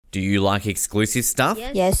Do you like exclusive stuff?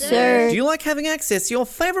 Yes, sir. Do you like having access to your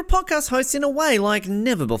favourite podcast hosts in a way like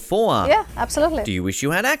never before? Yeah, absolutely. Do you wish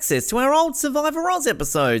you had access to our old Survivor Oz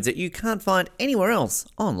episodes that you can't find anywhere else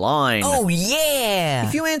online? Oh, yeah!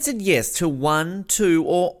 If you answered yes to one, two,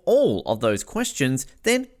 or all of those questions,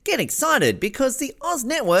 then get excited because the Oz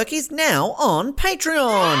Network is now on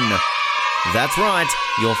Patreon. That's right,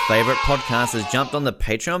 your favourite podcast has jumped on the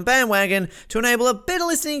Patreon bandwagon to enable a better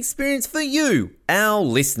listening experience for you, our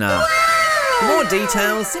listener. For more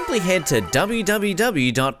details, simply head to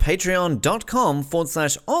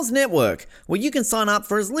www.patreon.com/Oz Network, where you can sign up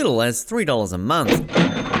for as little as $3 a month.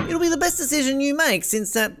 It'll be the best decision you make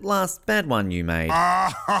since that last bad one you made.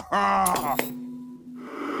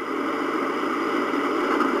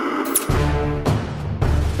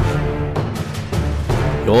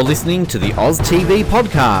 You're listening to the Oz TV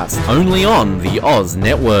podcast, only on the Oz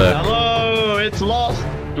Network. Hello, it's Lost.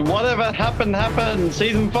 Whatever happened.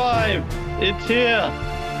 Season 5. It's here.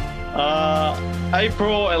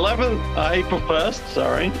 April 1st,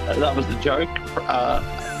 sorry. That was the joke.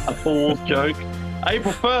 A fool's joke.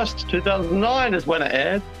 April 1st, 2009 is when it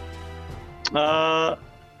aired.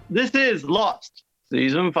 This is Lost,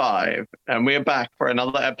 Season 5, and we're back for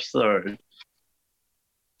another episode.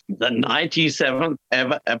 The 97th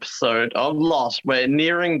ever episode of Lost. We're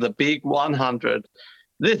nearing the big 100.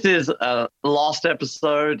 This is a Lost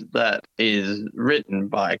episode that is written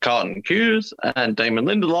by Carlton Cuse and Damon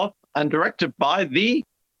Lindelof and directed by the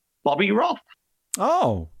Bobby Roth.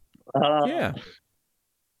 Oh, yeah.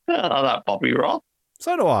 I know that Bobby Roth.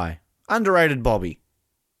 So do I. Underrated Bobby.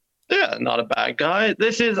 Yeah, not a bad guy.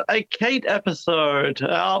 This is a Kate episode,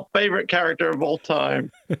 our favorite character of all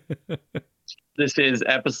time. This is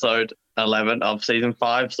episode 11 of season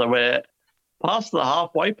 5, so we're past the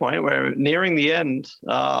halfway point. We're nearing the end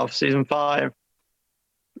of season 5.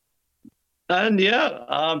 And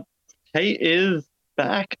yeah, Kate is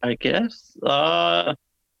back, I guess. And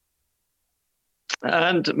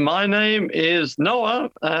my name is Noah,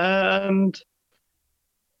 and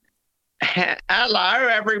hello,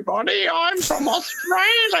 everybody. I'm from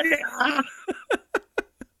Australia.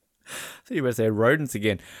 So you better say rodents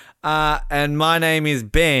again. And my name is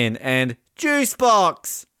Ben, and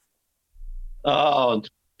Juicebox. Oh,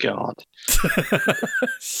 God.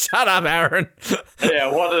 Shut up, Aaron.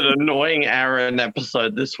 Yeah, what an annoying Aaron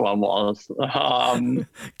episode this one was.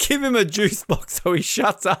 Give him a juice box so he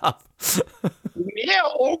shuts up.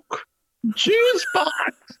 Milk, juice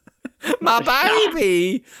box. My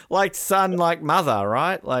baby. Like son, like mother,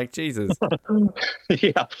 right? Like, Jesus.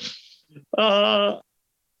 Yeah.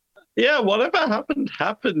 Yeah, whatever happened.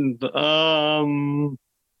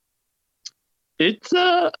 It's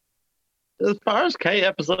as far as Kate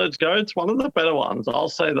episodes go, it's one of the better ones. I'll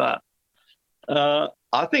say that. I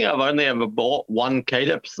think I've only ever bought one Kate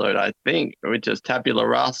episode, I think, which is Tabula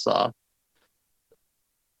Rasa.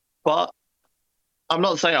 But I'm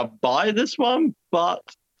not saying I'll buy this one, but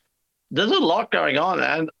there's a lot going on,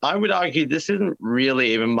 and I would argue this isn't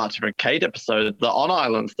really even much of a Kate episode. The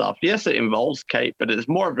on-island stuff, yes, it involves Kate, but it's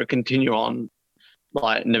more of a continue on,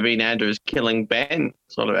 like Naveen Andrews killing Ben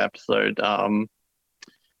sort of episode.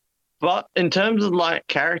 But in terms of like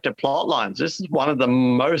character plot lines, this is one of the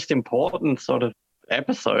most important sort of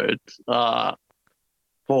episodes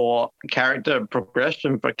for character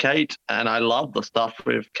progression for Kate, and I love the stuff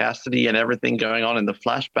with Cassidy and everything going on in the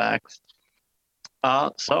flashbacks.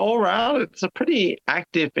 So all around, it's a pretty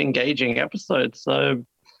active, engaging episode. So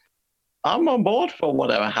I'm on board for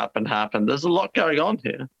whatever happened. There's a lot going on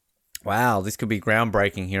here. Wow, this could be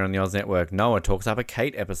groundbreaking here on the Oz Network. Noah talks up a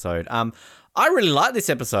Kate episode. I really like this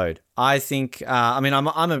episode. I think, I'm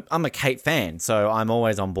a Kate fan, so I'm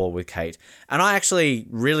always on board with Kate. And I actually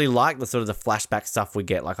really like the sort of the flashback stuff we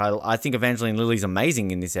get. Like, I think Evangeline Lilly's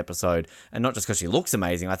amazing in this episode, and not just because she looks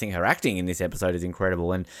amazing. I think her acting in this episode is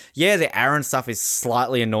incredible. And yeah, the Aaron stuff is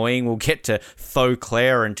slightly annoying. We'll get to faux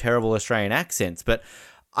Claire and terrible Australian accents, but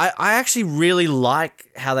I actually really like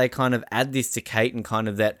how they kind of add this to Kate and kind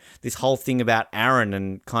of this whole thing about Aaron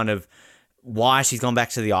and kind of why she's gone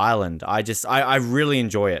back to the island. I really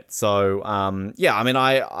enjoy it. So, yeah, I mean,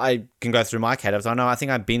 I can go through my Kate episodes. I think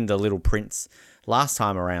I binned The Little Prince last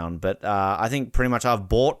time around, but I think pretty much I've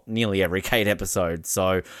bought nearly every Kate episode.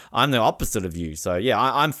 So I'm the opposite of you. So, yeah,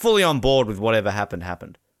 I'm fully on board with whatever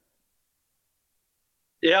happened.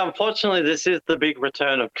 Yeah, unfortunately, this is the big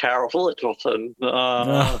return of Carol Littleton.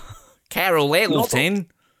 Carol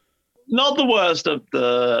Littleton? Not the worst of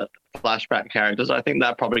the flashback characters. I think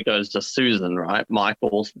that probably goes to Susan, right?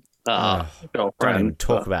 Michael's girlfriend. Don't even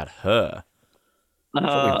talk about her.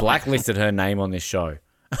 We blacklisted her name on this show.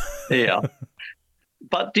 Yeah.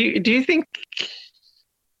 But do you think...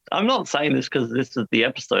 I'm not saying this because this is the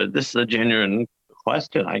episode. This is a genuine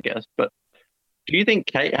question, I guess. But do you think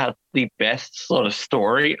Kate has the best sort of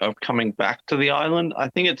story of coming back to the island? I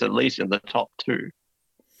think it's at least in the top two.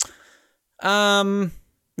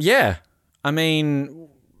 Yeah. I mean,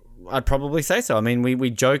 I'd probably say so. I mean, we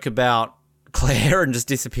joke about Claire and just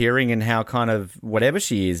disappearing and how kind of whatever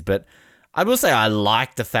she is, but I will say I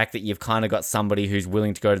like the fact that you've kind of got somebody who's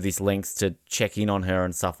willing to go to these lengths to check in on her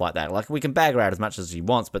and stuff like that. Like, we can bag her out as much as she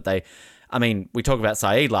wants, but we talked about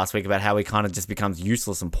Saeed last week about how he kind of just becomes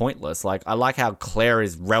useless and pointless. Like, I like how Claire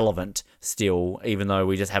is relevant still, even though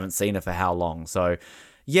we just haven't seen her for how long. So,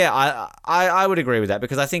 yeah, I would agree with that,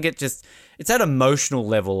 because I think it's that emotional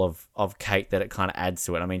level of Kate that it kind of adds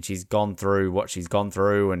to it. I mean, she's gone through what she's gone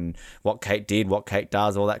through and what Kate did, what Kate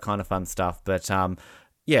does, all that kind of fun stuff. But,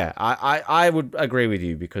 yeah, I would agree with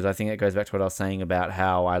you, because I think it goes back to what I was saying about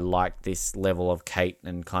how I like this level of Kate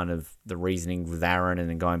and kind of the reasoning with Aaron and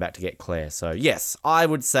then going back to get Claire. So, yes, I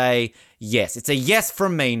would say yes. It's a yes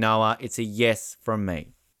from me, Noah. It's a yes from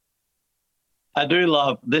me. I do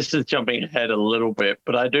love, this is jumping ahead a little bit,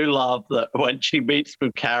 but I do love that when she meets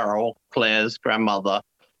with Carol, Claire's grandmother,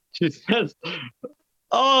 she says,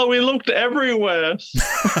 "Oh, we looked everywhere."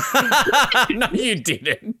 No, you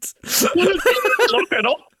didn't. Look at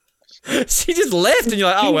all. She just left, and you're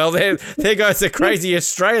like, oh, well, there goes a crazy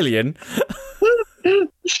Australian.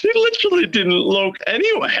 She literally didn't look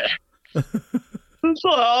anywhere. It's like,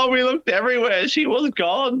 oh, we looked everywhere. She was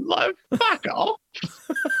gone. Like, fuck off.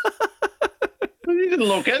 You didn't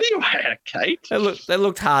look anywhere, Kate. They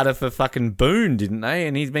looked harder for fucking Boone, didn't they?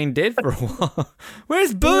 And he's been dead for a while.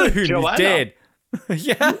 Where's Boone? He's dead.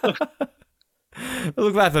 Yeah.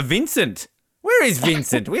 Look like for Vincent. Where is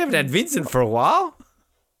Vincent? We haven't had Vincent for a while.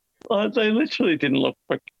 They literally didn't look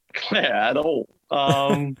for Claire at all.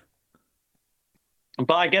 But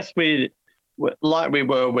I guess like we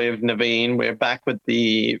were with Naveen, we're back with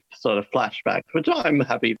the sort of flashbacks, which I'm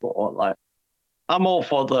happy for. Like, I'm all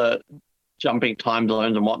for the jumping time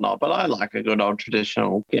zones and whatnot, but I like a good old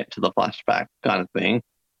traditional get to the flashback kind of thing.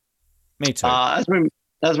 Me too. As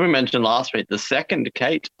we mentioned last week, the second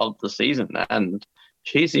Kate of the season, and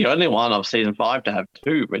she's the only one of season 5 to have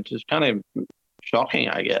 2, which is kind of shocking,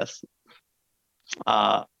 I guess.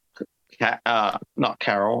 Not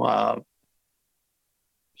Carol.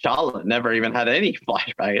 Charlotte never even had any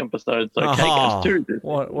flashback episodes, so Kate gets 2.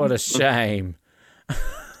 What a shame.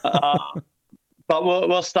 But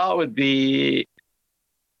we'll start with the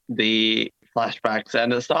flashbacks,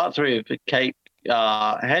 and it starts with Kate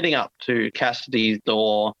heading up to Cassidy's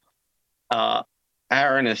door.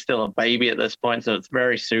 Aaron is still a baby at this point, so it's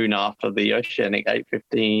very soon after the Oceanic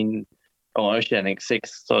 815 or Oceanic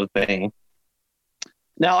 6 sort of thing.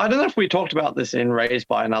 Now, I don't know if we talked about this in Raised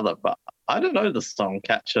by Another, but I don't know the song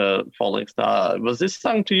Catch a Falling Star. Was this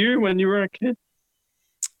sung to you when you were a kid?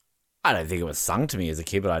 I don't think it was sung to me as a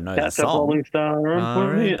kid, but I know Catch the song. a Falling Star.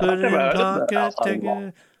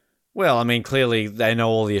 Well, I mean, clearly they know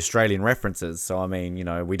all the Australian references. So, I mean, you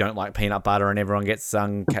know, we don't like peanut butter and everyone gets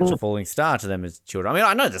sung Catch a Falling Star to them as children. I mean,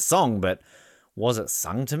 I know the song, but was it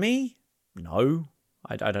sung to me? No.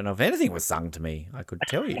 I don't know if anything was sung to me. I could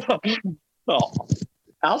tell you. Oh,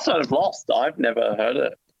 outside of Lost, I've never heard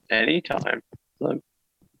it any time. So,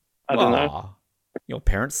 I don't know. Your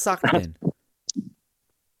parents suck then.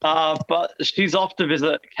 But she's off to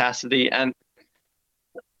visit Cassidy, and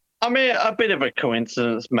I mean, a bit of a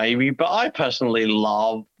coincidence maybe, but I personally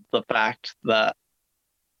love the fact that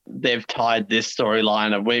they've tied this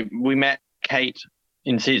storyline. We met Kate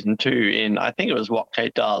in season 2 in, I think it was What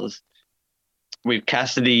Kate Does, with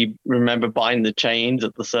Cassidy, remember, buying the chains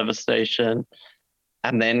at the service station.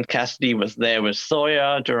 And then Cassidy was there with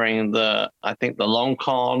Sawyer during the long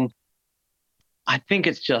con. I think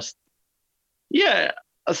it's just, yeah,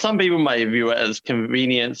 some people may view it as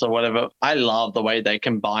convenience or whatever. I love the way they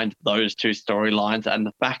combined those two storylines, and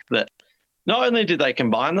the fact that not only did they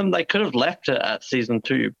combine them, they could have left it at season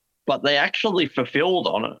 2, but they actually fulfilled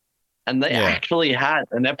on it. And they actually had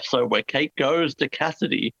an episode where Kate goes to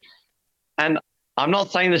Cassidy. And I'm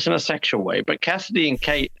not saying this in a sexual way, but Cassidy and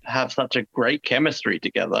Kate have such a great chemistry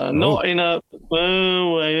together. Ooh. Not in a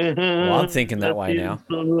way. Well, I'm thinking that way now.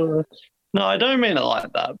 No, I don't mean it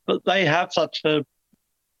like that. But they have such a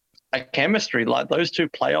chemistry. Like, those two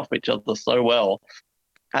play off each other so well.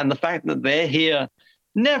 And the fact that they're here,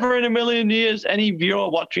 never in a million years any viewer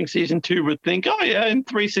watching season 2 would think, oh yeah, in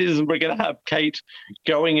 3 seasons we're going to have Kate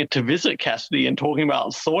going in to visit Cassidy and talking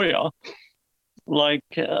about Sawyer. Like,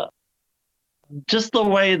 just the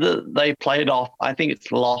way that they played off, I think it's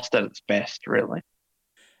Lost at its best, really.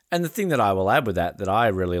 And the thing that I will add with that I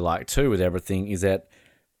really like too with everything is that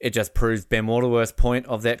it just proves Ben Waterworth's point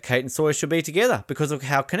of that Kate and Sawyer should be together because of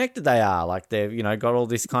how connected they are. Like they've, got all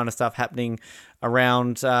this kind of stuff happening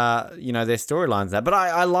around, their storylines there. But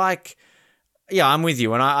I like, I'm with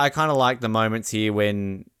you. And I kind of like the moments here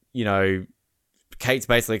when, Kate's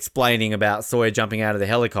basically explaining about Sawyer jumping out of the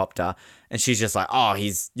helicopter and she's just like, oh,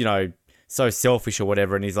 he's, so selfish or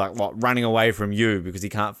whatever. And he's like, what, running away from you because he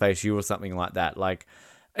can't face you or something like that. Like,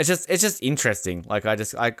 it's just interesting. Like, I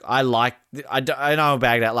know I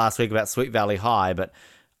bagged out last week about Sweet Valley High, but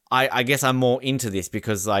I guess I'm more into this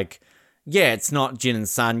because, like, yeah, it's not Jin and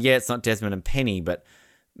Sun. Yeah, it's not Desmond and Penny, but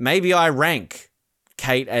maybe I rank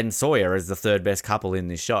Kate and Sawyer as the third best couple in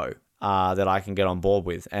this show that I can get on board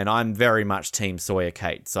with. And I'm very much team Sawyer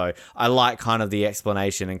Kate. So I like kind of the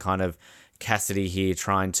explanation and kind of Cassidy here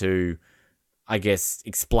trying to, I guess,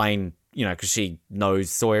 explain, because she knows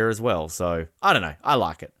Sawyer as well. So I don't know. I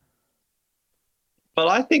like it. But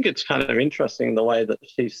I think it's kind of interesting the way that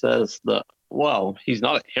she says that, well, he's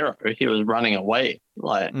not a hero. He was running away.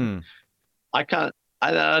 Like,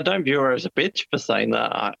 I don't view her as a bitch for saying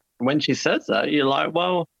that. When she says that, you're like,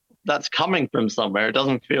 well, that's coming from somewhere. It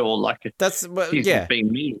doesn't feel like she's just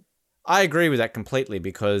being mean. I agree with that completely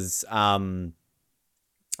because, I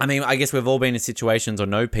guess we've all been in situations or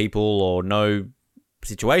know people or know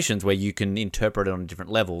situations where you can interpret it on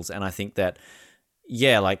different levels. And I think that,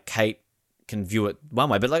 like Kate can view it one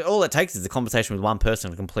way, but like all it takes is a conversation with one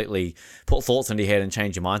person to completely put thoughts into your head and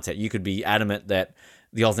change your mindset. You could be adamant that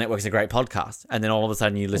the Oz Network is a great podcast, and then all of a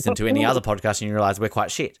sudden you listen to any other podcast and you realize we're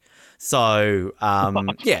quite shit. So,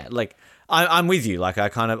 like I'm with you. Like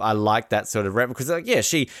I like that sort of rep because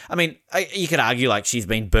you could argue like she's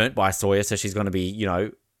been burnt by Sawyer, so she's going to be,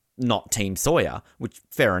 not Team Sawyer, which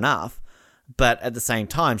fair enough. But at the same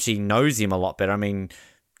time, she knows him a lot better. I mean,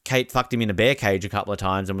 Kate fucked him in a bear cage a couple of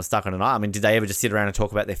times and was stuck on an island. I mean, did they ever just sit around and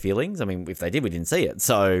talk about their feelings? I mean, if they did, we didn't see it.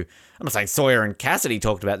 So I'm not saying Sawyer and Cassidy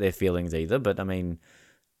talked about their feelings either, but I mean,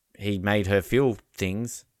 he made her feel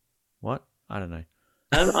things. What? I don't know.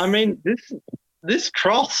 And I mean, this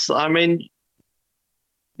cross, I mean,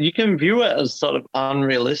 you can view it as sort of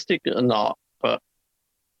unrealistic or not, but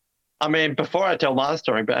I mean, before I tell my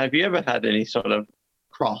story, but have you ever had any sort of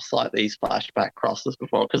cross like these flashback crosses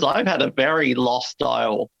before? Because I've had a very Lost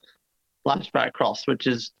style flashback cross, which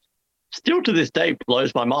is still to this day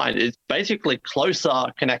blows my mind. It's basically closer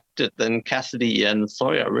connected than Cassidy and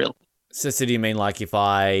Sawyer, really. So do you mean like if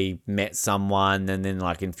I met someone and then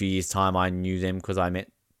like in a few years' time I knew them because I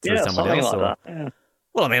met through someone else? Like that. Yeah.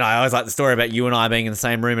 Well, I mean, I always like the story about you and I being in the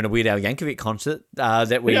same room in a Weird Al Yankovic concert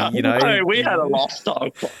that we, we had a Lost style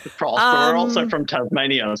cross, but we're also from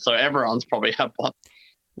Tasmania, so everyone's probably had one.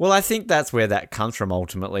 Well, I think that's where that comes from.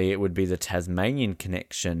 Ultimately, it would be the Tasmanian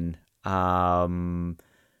connection. I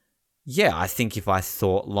think if I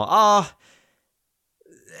thought,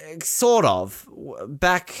 sort of.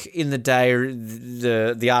 Back in the day,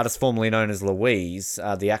 the artist formerly known as Louise,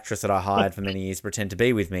 the actress that I hired for many years to pretend to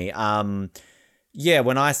be with me,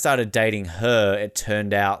 when I started dating her, it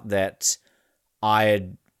turned out that I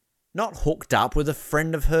had not hooked up with a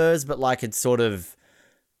friend of hers, but like had sort of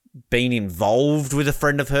been involved with a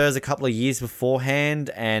friend of hers a couple of years beforehand.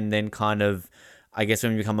 And then kind of, I guess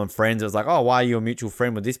when we become friends, it was like, oh, why are you a mutual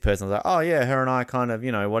friend with this person? I was like, oh yeah, her and I kind of,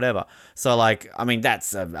 whatever. So like, I mean,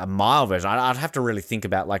 that's a mild version. I'd have to really think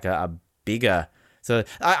about like a bigger. So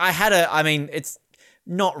it's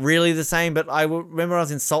not really the same, but I remember I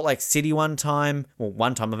was in Salt Lake City one time. Well,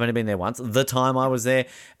 one time, I've only been there once. The time I was there,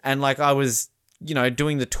 and like I was,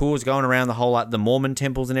 doing the tours, going around the whole like the Mormon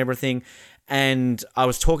temples and everything. And I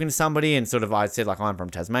was talking to somebody, and sort of I said like I'm from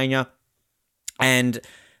Tasmania, and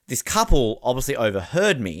this couple obviously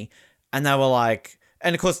overheard me, and they were like,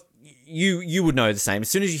 and of course you would know the same. As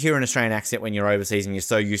soon as you hear an Australian accent when you're overseas and you're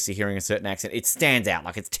so used to hearing a certain accent, it stands out.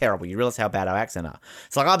 Like, it's terrible. You realize how bad our accent are.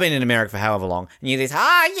 It's like, I've been in America for however long, and you hear this,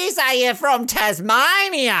 you say you're from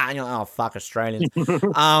Tasmania. And you're like, oh, fuck Australians.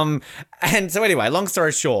 And so anyway, long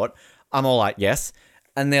story short, I'm all like, yes.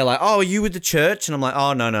 And they're like, oh, are you with the church? And I'm like,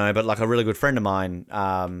 oh, no. But like a really good friend of mine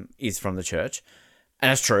is from the church.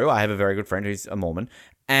 And it's true. I have a very good friend who's a Mormon.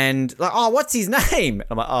 And like, oh, what's his name? And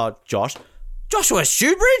I'm like, oh, Joshua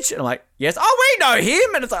Shoebridge? And I'm like, yes. Oh, we know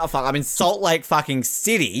him. And it's like, oh, fuck, I'm in Salt Lake fucking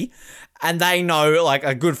City. And they know, like,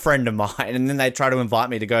 a good friend of mine. And then they try to invite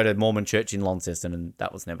me to go to Mormon church in Launceston, and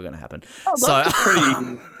that was never going to happen. Oh, that's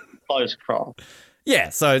pretty close cross. Yeah,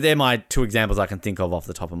 so they're my two examples I can think of off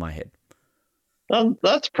the top of my head.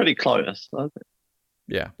 That's pretty close.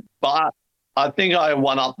 Yeah. But I think I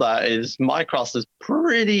one up that is my cross is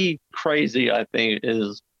pretty crazy, I think,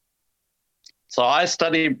 is. So I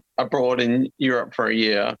studied abroad in Europe for a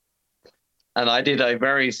year, and I did a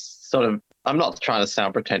very sort of I'm not trying to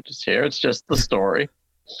sound pretentious here. It's just the story.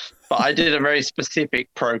 But I did a very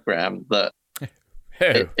specific program that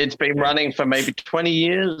it's been running for maybe 20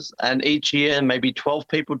 years, and each year maybe 12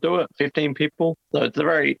 people do it, 15 people. So it's a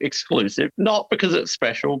very exclusive, not because it's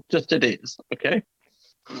special, just it is. Okay.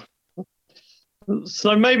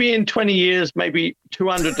 So maybe in 20 years, maybe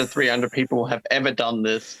 200 to 300 people have ever done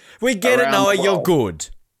this. We get it, Noah. You're good.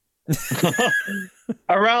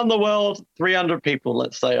 Around the world, 300 people,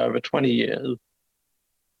 let's say, over 20 years.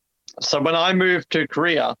 So when I moved to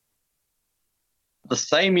Korea, the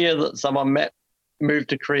same year that someone moved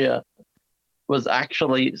to Korea was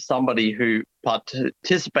actually somebody who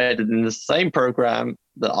participated in the same program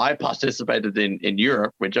that I participated in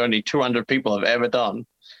Europe, which only 200 people have ever done.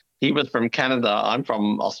 He was from Canada. I'm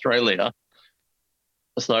from Australia.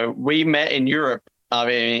 So we met in Europe,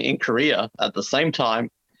 in Korea at the same time.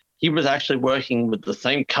 He was actually working with the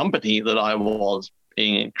same company that I was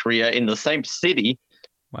in Korea, in the same city.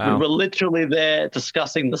 Wow. We were literally there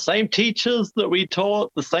discussing the same teachers that we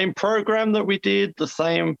taught, the same program that we did, the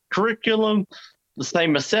same curriculum, the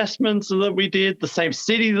same assessments that we did, the same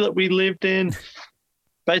city that we lived in.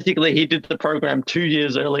 Basically, he did the program 2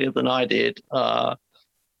 years earlier than I did.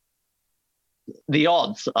 The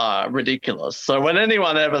odds are ridiculous. So when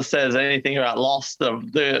anyone ever says anything about lost of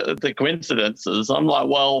the coincidences, I'm like,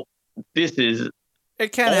 well, this is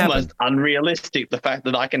almost unrealistic. The fact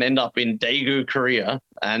that I can end up in Daegu, Korea,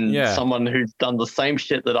 and someone who's done the same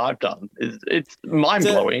shit that I've done it's mind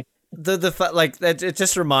blowing. It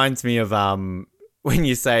just reminds me of when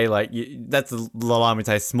you say that's the line we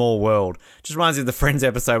say, small world. It just reminds me of the Friends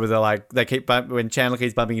episode where when Chandler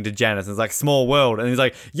keeps bumping into Janice, and it's like small world, and he's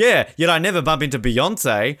like, yeah, yet I never bump into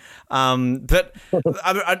Beyonce. But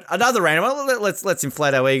another random. Let's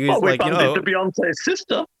inflate our egos. Well, we bumped into Beyonce's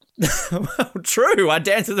sister. Well, true. I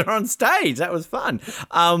danced with her on stage. That was fun.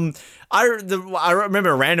 I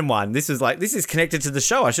remember a random one. This is connected to the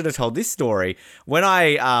show. I should have told this story. When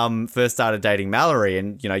I first started dating Mallory,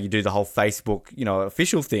 and you do the whole Facebook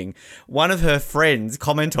official thing, one of her friends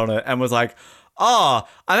commented on it and was like, "Oh,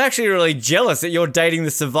 I'm actually really jealous that you're dating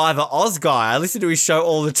the Survivor Oz guy. I listen to his show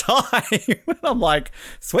all the time." And I'm like,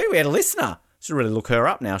 "Sweet, we had a listener. Should really look her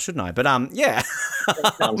up now, shouldn't I?" But yeah,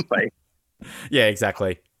 that sounds fake. Yeah,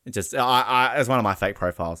 exactly. It just it's one of my fake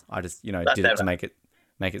profiles. I just did it to make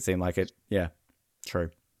it seem like it. Yeah, true.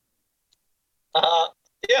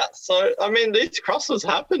 Yeah. So I mean, these crosses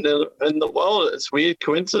happen in the world. It's weird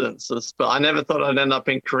coincidences, but I never thought I'd end up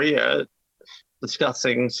in Korea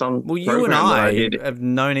discussing some. Well, you and I have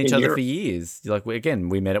known each other for years.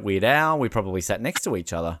 We met at Weird Al. We probably sat next to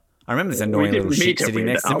each other. I remember this annoying little shit sitting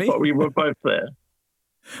next to me. But we were both there.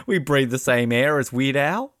 We breathed the same air as Weird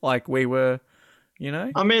Al. Like we were.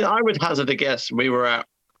 I mean, I would hazard a guess we were at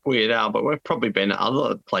Weird Al, but we've probably been at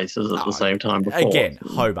other places at the same time before. Again,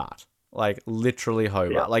 Hobart. Like, literally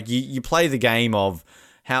Hobart. Yeah. Like, you play the game of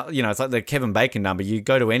how, it's like the Kevin Bacon number. You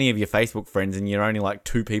go to any of your Facebook friends and you're only, like,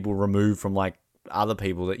 2 people removed from, like, other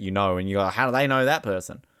people that you know. And you're like, how do they know that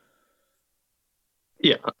person?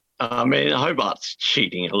 Yeah. I mean, Hobart's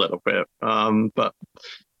cheating a little bit.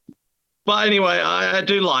 But anyway, I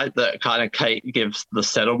do like that kind of Kate gives the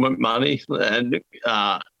settlement money, and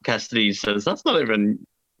Cassidy says that's not even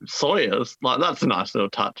Sawyer's. Like, that's a nice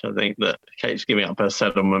little touch, I think, that Kate's giving up her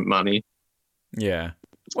settlement money. Yeah.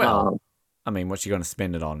 Well, I mean, what's she going to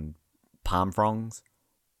spend it on? Palm fronds?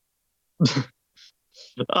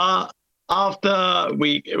 After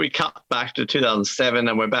we cut back to 2007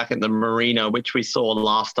 and we're back at the marina, which we saw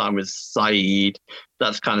last time with Saeed.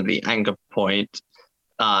 That's kind of the anchor point.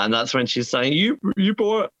 And that's when she's saying, you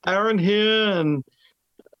brought Aaron here, and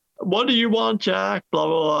what do you want, Jack? Blah,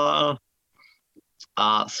 blah,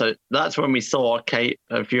 blah. So that's when we saw Kate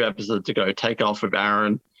a few episodes ago take off with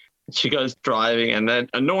Aaron. She goes driving, and then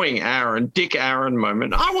annoying Aaron, Dick Aaron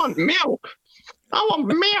moment, I want milk.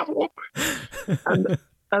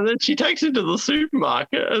 And then she takes him to the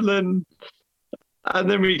supermarket, and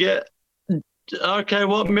then we get, okay,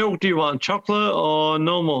 what milk do you want, chocolate or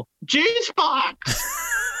normal? Juice box.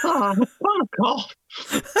 Oh God.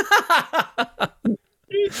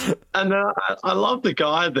 And I love the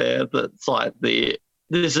guy there that's like this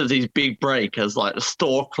is his big break as like a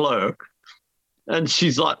store clerk. And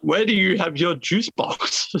she's like, where do you have your juice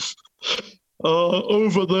boxes?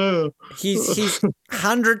 Over there. He's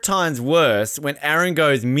 100 times worse when Aaron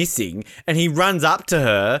goes missing and he runs up to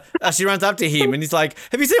her. She runs up to him and he's like,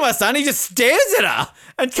 have you seen my son? He just stares at her.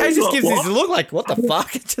 And Kate just gives this look like, what the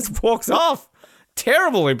fuck? It just walks off.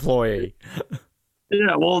 Terrible employee.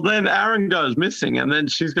 Yeah, well, then Aaron goes missing and then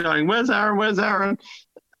she's going, where's Aaron? Where's Aaron?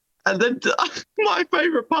 And then my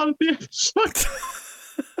favorite part of the episode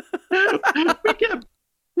We kept.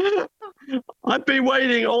 I've been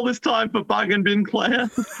waiting all this time for Bug and Bin Claire.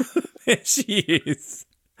 There she is.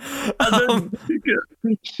 And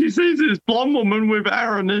then she sees this blonde woman with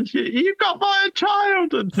Aaron, and you got my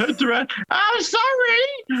child, and turns around. I'm sorry.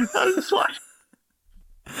 And it's like,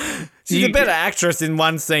 She's a better actress in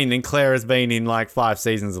one scene than Claire has been in like 5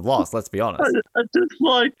 seasons of Lost, let's be honest. I just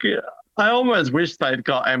like, I almost wish they'd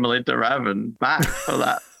got Emily DeRavin back for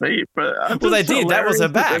that scene. But well, they did. That was her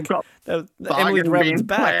back. Emily DeRavin's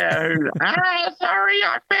back. Sorry,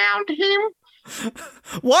 I found him.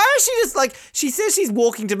 Why is she just like, she says she's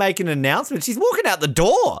walking to make an announcement. She's walking out the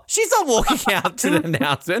door. She's not walking out to the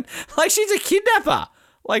announcement. Like, she's a kidnapper.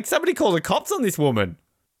 Like, somebody call the cops on this woman.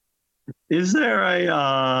 Is there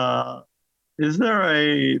a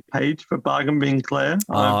page for Bug and Bin Claire?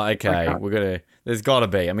 Oh, okay. There's got to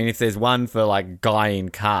be. I mean, if there's one for like guy in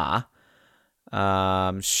car,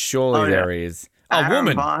 surely there is. Oh, Aaron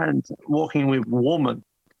woman. Vines walking with woman.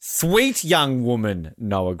 Sweet young woman,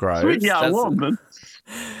 Noah Groves. Sweet young woman.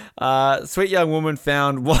 Sweet young woman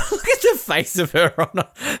found. Look at the face of her on.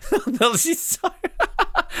 She's so.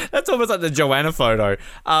 That's almost like the Joanna photo.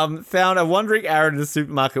 Found a wandering Aaron in the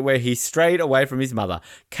supermarket where he strayed away from his mother.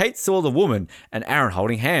 Kate saw the woman and Aaron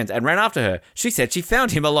holding hands and ran after her. She said she found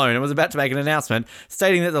him alone and was about to make an announcement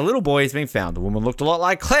stating that the little boy has been found. The woman looked a lot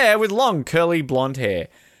like Claire with long curly blonde hair.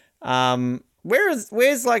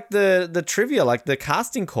 Where's like the trivia, like the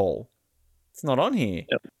casting call? It's not on here.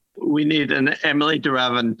 Yep. We need an Emily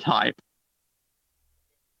DeRavin type.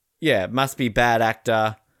 Yeah, must be bad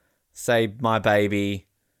actor. Saved My Baby.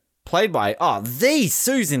 Played by, the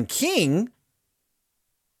Susan King.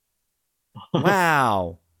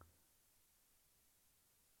 Wow.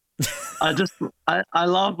 I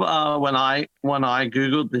love when I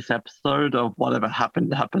Googled this episode of Whatever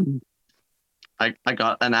Happened. I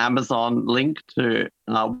got an Amazon link to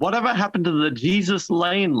Whatever Happened to the Jesus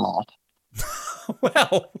Lane lot.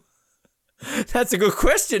 Well, that's a good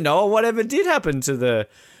question, Noah. Whatever did happen to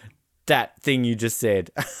that thing you just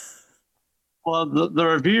said? Well, the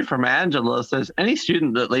review from Angela says any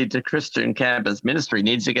student that leads a Christian campus ministry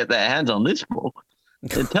needs to get their hands on this book.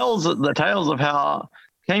 It tells the tales of how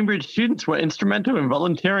Cambridge students were instrumental in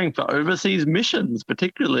volunteering for overseas missions,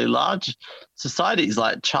 particularly large societies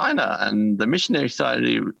like China, and the missionary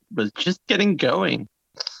society was just getting going.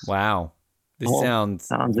 Wow. This sounds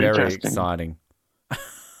very exciting.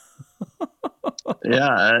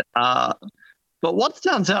 Yeah. But what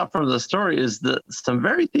stands out from the story is that some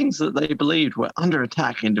very things that they believed were under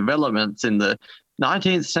attack in developments in the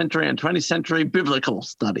 19th century and 20th century biblical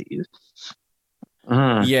studies.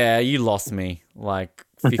 Yeah, you lost me like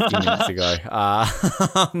 50 minutes ago.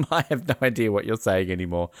 I have no idea what you're saying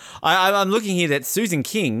anymore. I'm looking here that Susan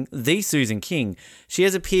King, the Susan King, she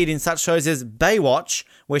has appeared in such shows as Baywatch,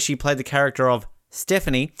 where she played the character of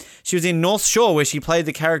Stephanie. She was in North Shore, where she played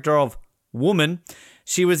the character of Woman.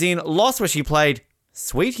 She was in Lost, where she played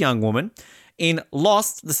Sweet Young Woman. In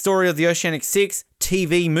Lost, the Story of the Oceanic Six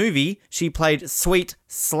TV movie, she played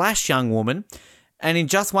Sweet/Young Woman. And in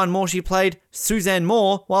Just One More, she played Suzanne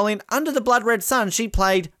Moore, while in Under the Blood Red Sun, she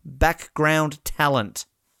played background talent.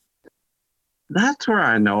 That's where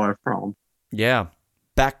I know her from. Yeah,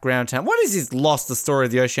 background talent. What is this Lost, the Story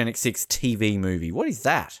of the Oceanic Six TV movie? What is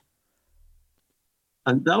that?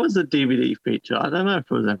 And that was a DVD feature. I don't know if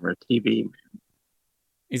it was ever a TV movie.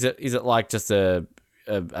 Is it like just a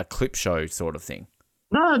clip show sort of thing?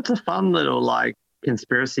 No, it's a fun little like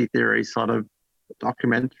conspiracy theory sort of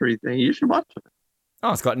documentary thing. You should watch it.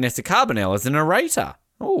 Oh, it's got Nessa Carbonell as a narrator.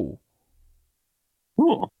 Oh.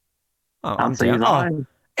 Cool. Oh, I'm down. Oh,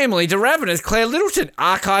 Emily DeRavin as Claire Littleton.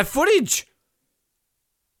 Archive footage.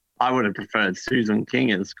 I would have preferred Susan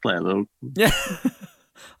King as Claire Littleton. Yeah.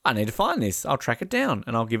 I need to find this. I'll track it down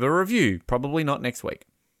and I'll give a review. Probably not next week.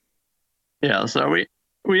 Yeah, so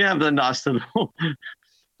we have the nice little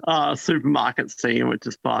supermarket scene, which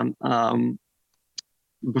is fun.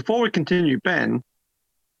 Before we continue, Ben.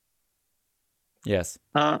 Yes.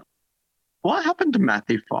 What happened to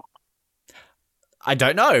Matthew Fox? I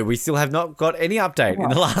don't know. We still have not got any update in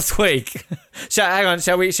the last week. Hang on.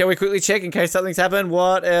 Shall we quickly check in case something's happened?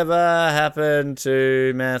 Whatever happened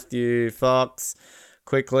to Matthew Fox?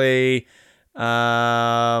 Quickly.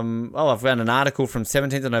 I've found an article from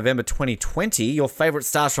 17th of November 2020. Your favourite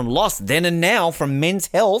stars from Lost, Then and Now from Men's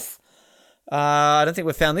Health. I don't think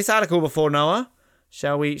we've found this article before, Noah.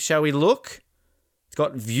 Shall we look? It's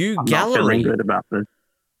got View I'm Gallery. not feeling good about this.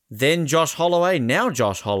 Then Josh Holloway, now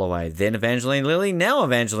Josh Holloway. Then Evangeline Lilly, now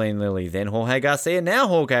Evangeline Lilly. Then Jorge Garcia, now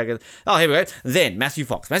Jorge Garcia. Oh, here we go. Then Matthew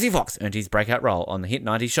Fox. Matthew Fox earned his breakout role on the hit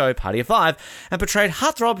 90s show Party of Five and portrayed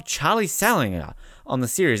heartthrob Charlie Salinger on the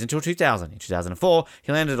series until 2000. In 2004,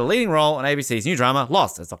 he landed a leading role on ABC's new drama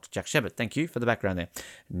Lost as Dr. Jack Shepard. Thank you for the background there.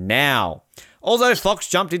 Now, although Fox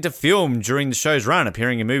jumped into film during the show's run,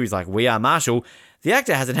 appearing in movies like We Are Marshall, the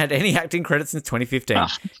actor hasn't had any acting credits since 2015.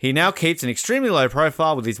 He now keeps an extremely low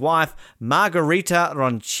profile with his wife, Margarita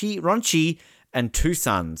Ronchi, and 2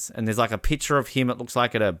 sons. And there's like a picture of him, it looks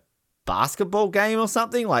like at a basketball game or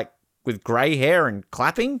something, like with grey hair and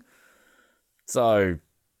clapping. So,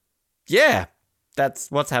 yeah,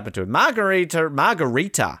 that's what's happened to him. Margaritaville.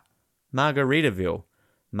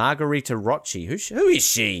 Margarita Rocci. Who is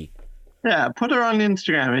she? Yeah, put her on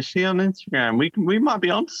Instagram. Is she on Instagram? We might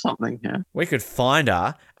be onto something here. We could find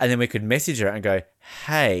her and then we could message her and go,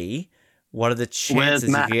 hey, what are the chances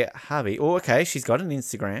you get hubby? Oh, okay, she's got an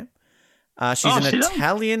Instagram. She's an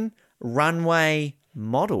Italian runway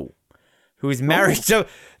model who is married to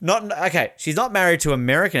she's not married to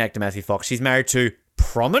American actor Matthew Fox. She's married to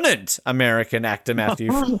prominent American actor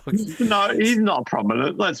Matthew Fox. No, he's not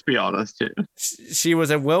prominent. Let's be honest here. She was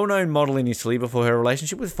a well-known model in Italy before her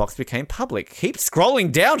relationship with Fox became public. Keep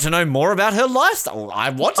scrolling down to know more about her lifestyle. I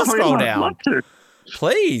want to scroll down.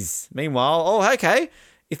 Please. Meanwhile, okay.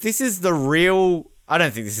 If this is the real... I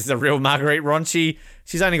don't think this is the real Marguerite Ronchi.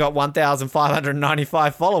 She's only got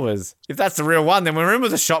 1,595 followers. If that's the real one, then remember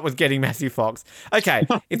the shot with getting Matthew Fox. Okay,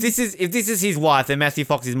 if this is his wife, then Matthew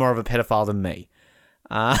Fox is more of a pedophile than me.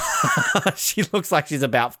 She looks like she's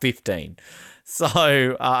about 15. So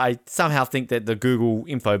I somehow think that the Google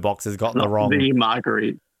info box has gotten the wrong. The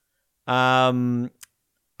Marguerite.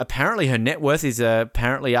 Apparently her net worth is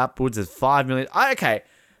apparently upwards of 5 million. Okay,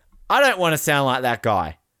 I don't want to sound like that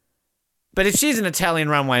guy. But if she's an Italian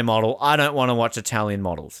runway model, I don't want to watch Italian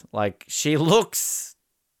models. Like, she looks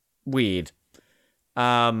weird.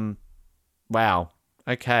 Wow.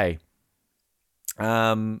 Okay.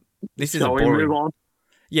 This is Shall we move on?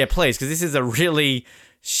 Yeah, please, because this is a really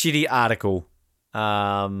shitty article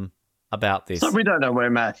about this. So we don't know where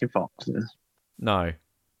Matthew Fox is. No.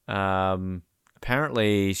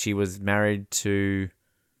 Apparently she was married to...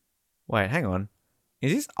 Wait, hang on.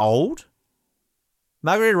 Is this old?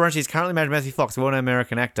 Margarita Ronchi is currently married to Matthew Fox, a well-known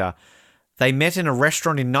American actor. They met in a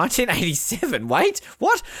restaurant in 1987. Wait,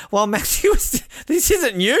 what? While Matthew this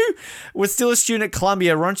isn't new, was still a student at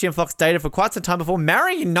Columbia, Ronchi and Fox dated for quite some time before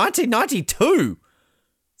marrying in 1992.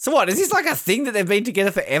 So what, is this like a thing that they've been together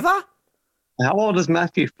forever? How old is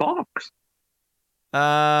Matthew Fox?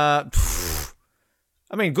 I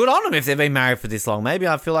mean, good on them if they've been married for this long. Maybe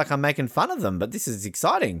I feel like I'm making fun of them, but this is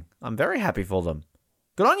exciting. I'm very happy for them.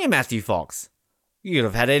 Good on you, Matthew Fox. You could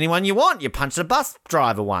have had anyone you want. You punched a bus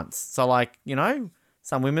driver once. So, like, you know,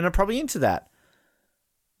 some women are probably into that.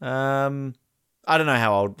 I don't know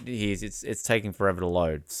how old he is. It's taking forever to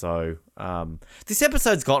load. So, this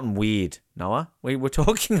episode's gotten weird, Noah. We were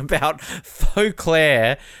talking about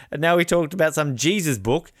Fauclair, and now we talked about some Jesus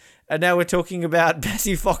book, and now we're talking about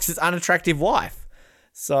Matthew Fox's unattractive wife.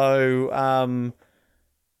 So,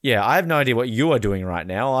 yeah, I have no idea what you are doing right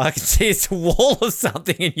now. I can see it's a wall or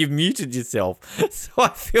something and you've muted yourself. So I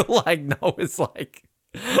feel like Noah's like...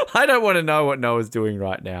 I don't want to know what Noah's doing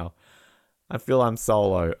right now. I feel I'm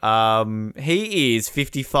solo. He is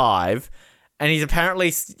 55 and he's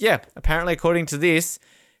apparently according to this,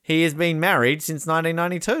 he has been married since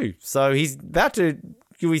 1992. So he's about to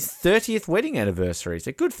do his 30th wedding anniversary.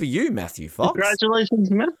 So good for you, Matthew Fox. Congratulations,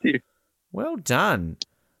 Matthew. Well done.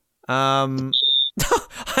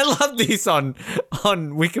 I love this on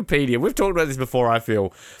Wikipedia. We've talked about this before, I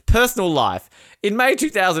feel. Personal life. In May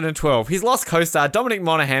 2012, his Lost co-star Dominic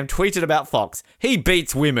Monaghan tweeted about Fox. He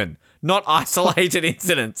beats women, not isolated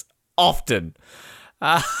incidents. Often.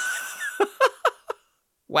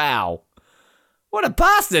 Wow. What a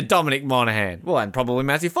bastard, Dominic Monaghan. Well, and probably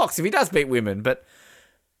Matthew Fox if he does beat women, but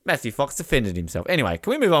Matthew Fox defended himself. Anyway,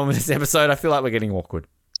 can we move on with this episode? I feel like we're getting awkward.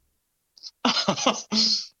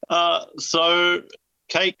 So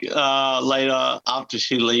Kate, later, after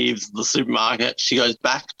she leaves the supermarket, she goes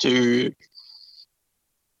back to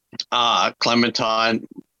Clementine.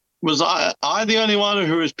 Was I the only one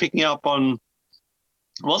who was picking up on...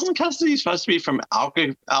 Wasn't Cassidy supposed to be from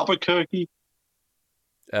Albuquerque?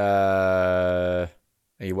 Are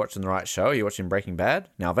you watching the right show? Are you watching Breaking Bad?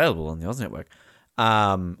 Now available on the Oz Network.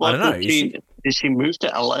 I don't know. Did she move to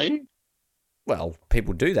LA? Well,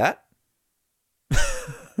 people do that.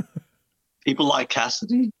 People like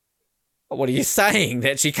Cassidy? What are you saying?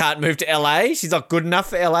 That she can't move to LA? She's not good enough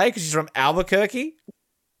for LA because she's from Albuquerque?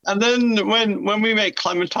 And then when we met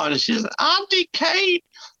Clementine, she said, Auntie Kate.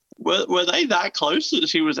 Were they that close that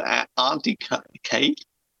she was at Auntie Kate?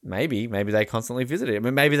 Maybe they constantly visited. I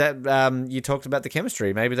mean, maybe that you talked about the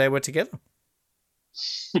chemistry. Maybe they were together.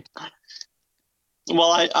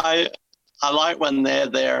 Well, I like when they're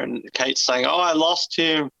there and Kate's saying, "Oh, I lost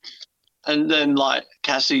him," and then like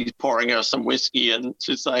Cassie's pouring her some whiskey and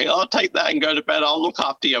she's saying, "Oh, take that and go to bed. I'll look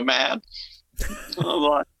after your man." I'm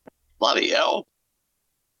like, bloody hell.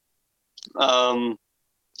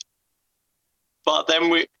 But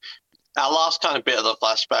then our last kind of bit of the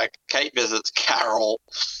flashback, Kate visits Carol.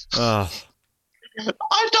 Oh.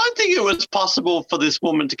 I don't think it was possible for this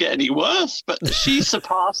woman to get any worse, but she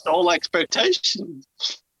surpassed all expectations.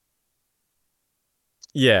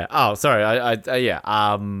 Yeah. Oh, sorry. Yeah.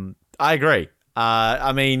 I agree.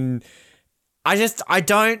 I mean, I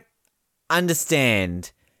don't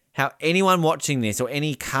understand how anyone watching this or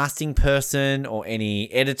any casting person or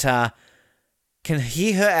any editor can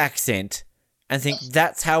hear her accent and think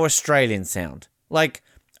that's how Australians sound. Like,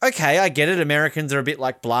 okay, I get it. Americans are a bit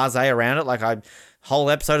like blasé around it. Like, whole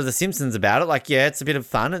episode of The Simpsons about it. Like, yeah, it's a bit of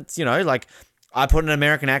fun. It's, you know, like, I put an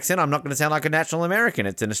American accent. I'm not going to sound like a natural American.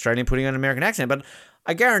 It's an Australian putting on an American accent. But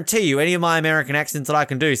I guarantee you, any of my American accents that I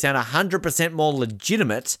can do sound 100% more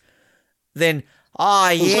legitimate than,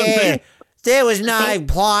 oh, yeah, there was no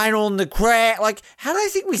plane on the crack. Like, how do they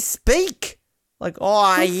think we speak? Like,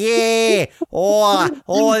 oh, yeah,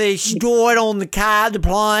 oh, they stored on the car, the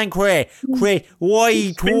plane crash. What are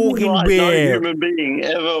you talking about? No human being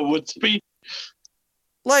ever would speak.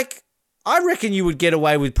 Like, I reckon you would get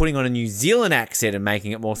away with putting on a New Zealand accent and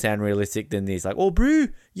making it more sound realistic than this. Like, oh, bro,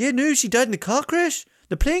 yeah, no, she died in the car crash,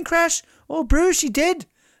 the plane crash. Oh, bro, she dead.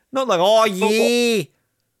 Not like, oh, yeah.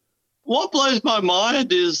 What blows my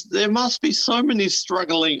mind is there must be so many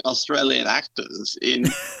struggling Australian actors in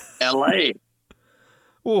LA.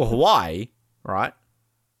 Or Hawaii, right?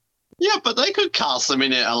 Yeah, but they could cast them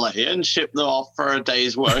in LA and ship them off for a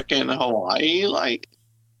day's work in Hawaii. Like,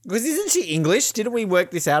 because isn't she English? Didn't we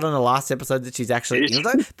work this out on the last episode that she's actually English?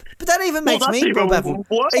 But that even makes me feel baffled.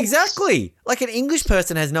 Exactly. Like, an English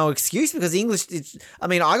person has no excuse because English. I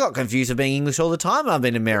mean, I got confused with being English all the time. I've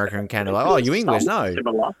been in America and Canada. Like, oh, you English? No.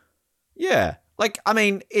 Yeah. Like, I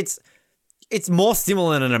mean, it's more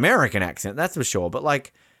similar than an American accent, that's for sure. But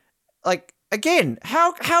like. Again,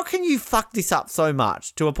 how can you fuck this up so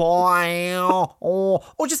much to a point, or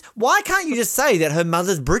just why can't you just say that her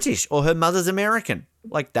mother's British or her mother's American?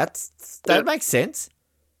 Like, that makes sense.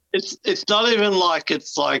 It's not even like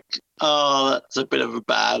it's like, oh, that's a bit of a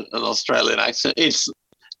bad an Australian accent. It's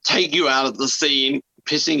take you out of the scene,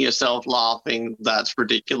 pissing yourself laughing. That's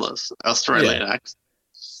ridiculous. Australian accent.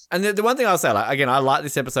 And the one thing I'll say, like, again, I like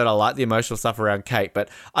this episode. I like the emotional stuff around Kate, but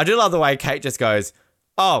I do love the way Kate just goes,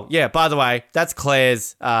 oh, yeah, by the way, that's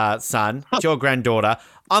Claire's son. It's your granddaughter.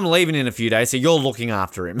 I'm leaving in a few days, so you're looking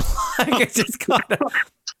after him. Like, it's just kind of,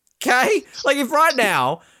 okay? Like, if right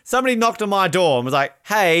now somebody knocked on my door and was like,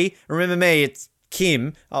 hey, remember me, it's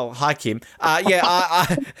Kim. Oh, hi, Kim. Yeah,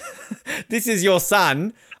 this is your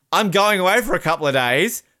son. I'm going away for a couple of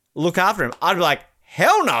days. Look after him. I'd be like,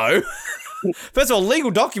 hell no. First of all,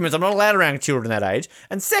 legal documents, I'm not allowed around children that age.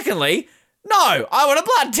 And secondly, no, I want a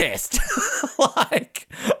blood test. Like,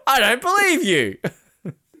 I don't believe you.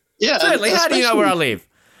 Yeah. Certainly, how do you know where I live?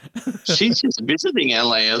 She's just visiting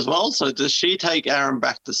LA as well. So does she take Aaron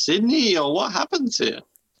back to Sydney or what happens here?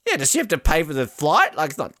 Yeah, does she have to pay for the flight? Like,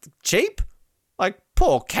 it's not cheap. Like,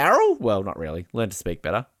 poor Carol. Well, not really. Learn to speak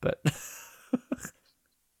better, but...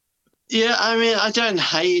 Yeah, I mean, I don't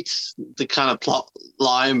hate the kind of plot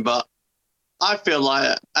line, but I feel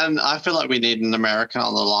like we need an American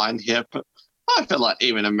on the line here, but I feel like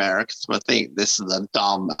even Americans would think this is a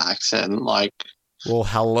dumb accent. Like, well,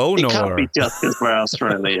 hello, Noah. It can't be just because we're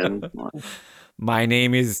Australian. My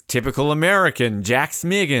name is typical American, Jack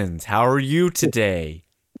Smiggins. How are you today?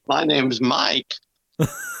 My name's Mike.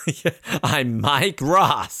 Yeah, I'm Mike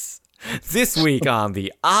Ross. This week on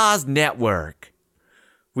the Oz Network,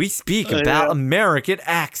 we speak about American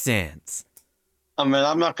accents. I mean,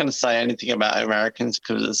 I'm not going to say anything about Americans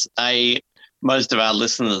because A, most of our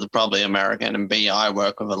listeners are probably American, and B, I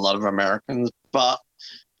work with a lot of Americans. But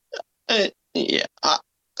yeah,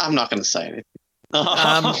 I'm not going to say anything.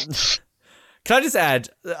 Can I just add,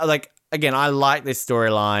 like, again, I like this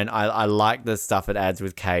storyline. I like the stuff it adds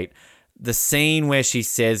with Kate. The scene where she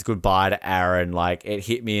says goodbye to Aaron, like, it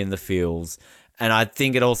hit me in the feels. And I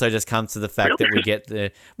think it also just comes to the fact that we get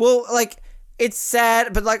the, well, like, it's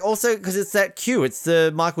sad, but like also because it's that cue. It's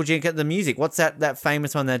the Michael Jenkins, the music. What's that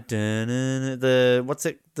famous one? That what's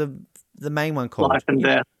it? The main one called Life and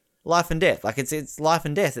Death. life and death. Like it's life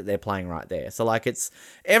and death that they're playing right there. So like it's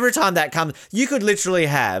every time that comes, you could literally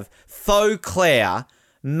have faux Claire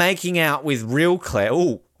making out with real Claire.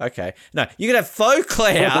 Ooh, okay. No, you could have faux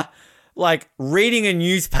Claire like reading a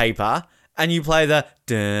newspaper, and you play the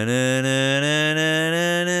and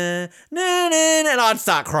I'd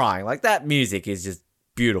start crying. Like that music is just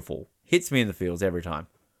beautiful. Hits me in the feels every time.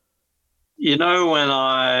 You know,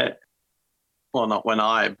 not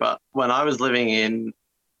but when I was living in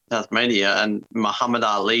Tasmania and Muhammad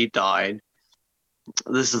Ali died,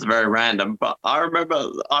 this is very random, but I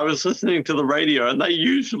remember I was listening to the radio and they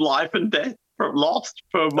used Life and Death from Lost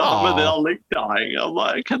for Muhammad Ali dying. I'm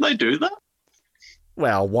like, can they do that?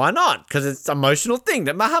 Well, why not? Because it's an emotional thing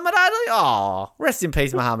that Muhammad Ali. Oh, rest in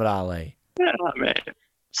peace, Muhammad Ali. Yeah, man,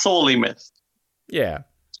 sorely missed. Yeah.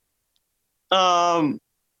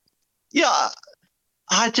 Yeah,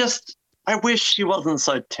 I wish she wasn't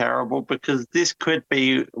so terrible, because this could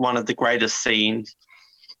be one of the greatest scenes.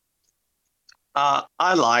 I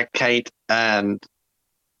like Kate and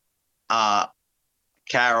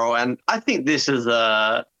Carol, and I think this is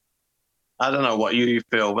I don't know what you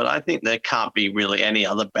feel, but I think there can't be really any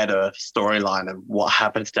other better storyline of what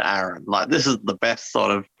happens to Aaron. Like, this is the best sort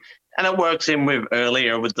of, and it works in with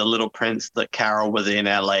earlier with the Little Prince that Carol was in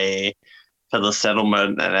LA for the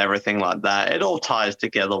settlement and everything like that. It all ties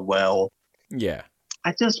together well. Yeah.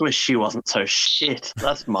 I just wish she wasn't so shit.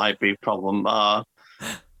 That's my big problem.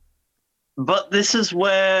 But this is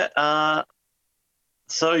where,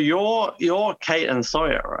 so you're Kate and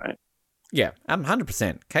Sawyer, right? Yeah, I'm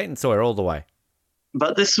 100%. Kate and Sawyer all the way.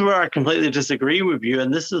 But this is where I completely disagree with you,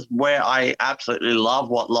 and this is where I absolutely love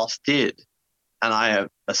what Lost did, and I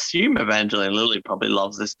assume Evangeline Lilly probably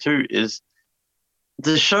loves this too, is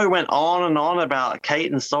the show went on and on about Kate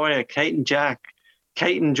and Sawyer, Kate and Jack,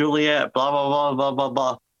 Kate and Juliet, blah, blah, blah, blah, blah,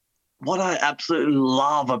 blah. What I absolutely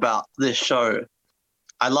love about this show,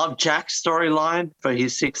 I love Jack's storyline for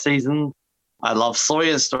his 6th season. I love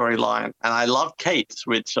Sawyer's storyline, and I love Kate's,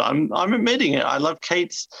 which I'm admitting it. I love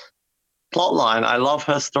Kate's plotline. I love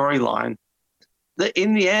her storyline.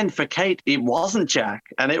 In the end, for Kate, it wasn't Jack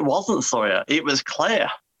and it wasn't Sawyer. It was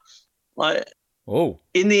Claire. Like,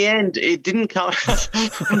 in the end, it didn't come.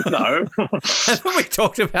 No, haven't we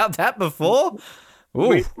talked about that before?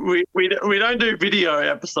 We don't do video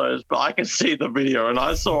episodes, but I can see the video, and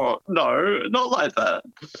I saw, no, not like that.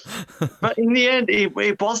 But in the end,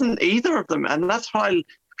 it wasn't either of them, and that's why,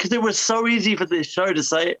 because it was so easy for this show to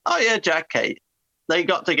say, oh yeah, Jack, Kate, they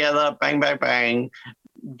got together, bang, bang, bang.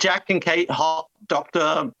 Jack and Kate, hot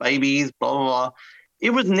doctor, babies, blah, blah, blah.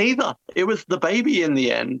 It was neither. It was the baby in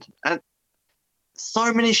the end, and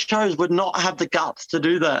so many shows would not have the guts to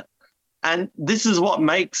do that. And this is what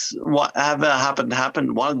makes whatever happened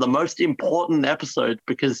happen one of the most important episodes,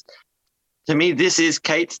 because to me, this is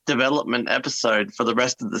Kate's development episode for the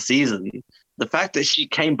rest of the season. The fact that she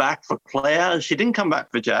came back for Claire, she didn't come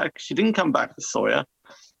back for Jack, she didn't come back for Sawyer.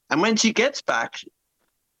 And when she gets back,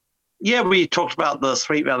 yeah, we talked about the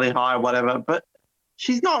Sweet Valley High, whatever, but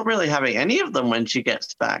she's not really having any of them when she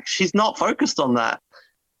gets back. She's not focused on that.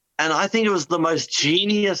 And I think it was the most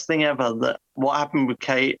genius thing ever, that what happened with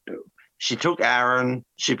Kate. She took Aaron,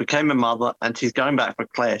 she became a mother, and she's going back for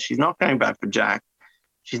Claire. She's not going back for Jack.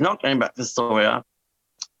 She's not going back for Sawyer.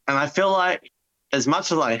 And I feel like, as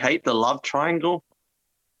much as I hate the love triangle,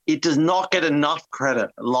 it does not get enough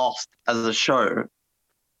credit, Lost, as a show.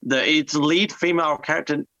 Its lead female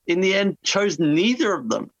character, in the end, chose neither of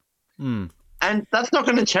them. And that's not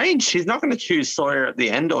going to change. She's not going to choose Sawyer at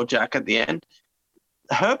the end or Jack at the end.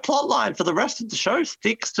 Her plotline for the rest of the show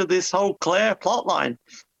sticks to this whole Claire plotline.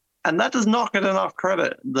 And that does not get enough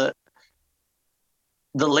credit, that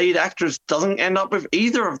the lead actress doesn't end up with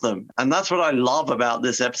either of them. And that's what I love about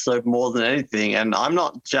this episode more than anything. And I'm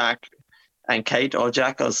not Jack and Kate or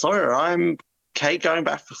Jack or Sawyer. I'm Kate going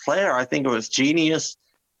back for Claire. I think it was genius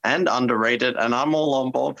and underrated, and I'm all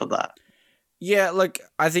on board for that. Yeah, look,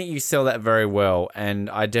 I think you sell that very well. And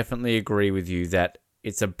I definitely agree with you that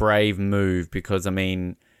it's a brave move, because, I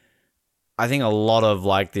mean, I think a lot of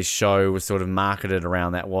like this show was sort of marketed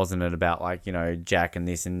around that, wasn't it? About like, you know, Jack and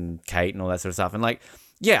this and Kate and all that sort of stuff. And like,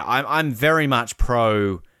 yeah, I'm very much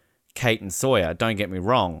pro Kate and Sawyer, don't get me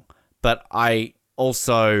wrong. But I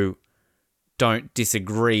also don't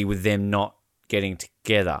disagree with them not getting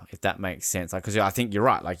together, if that makes sense. Like, because I think you're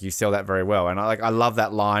right. Like, you sell that very well. And I love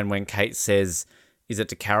that line when Kate says, is it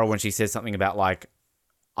to Carol, when she says something about like,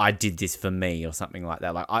 I did this for me or something like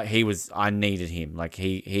that. Like I needed him. Like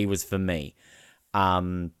he was for me.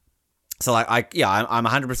 So like I'm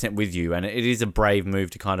 100% with you, and it is a brave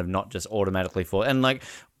move to kind of not just automatically fall. And like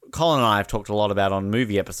Colin and I have talked a lot about on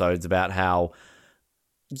movie episodes about how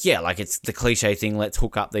yeah, like it's the cliche thing, let's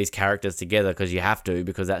hook up these characters together because you have to,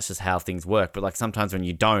 because that's just how things work. But like sometimes when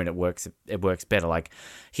you don't, it works better. Like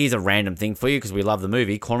here's a random thing for you because we love the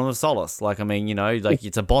movie Quantum of Solace. Like, I mean, you know, like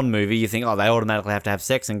it's a Bond movie. You think, oh, they automatically have to have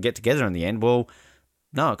sex and get together in the end. Well,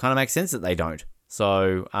 no, it kind of makes sense that they don't.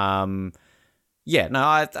 So, yeah,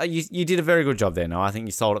 no, you did a very good job there. No, I think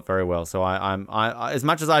you sold it very well. So I as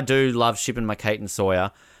much as I do love shipping my Kate and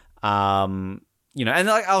Sawyer, you know, and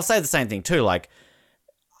like, I'll say the same thing too. Like,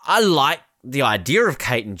 I like the idea of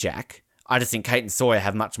Kate and Jack. I just think Kate and Sawyer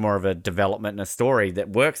have much more of a development and a story that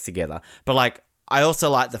works together. But like, I also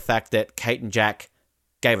like the fact that Kate and Jack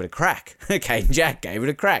gave it a crack. Kate and Jack gave it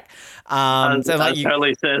a crack. So like you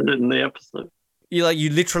totally said it in the episode. You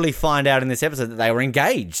literally find out in this episode that they were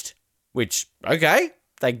engaged, which okay,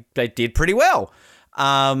 they did pretty well.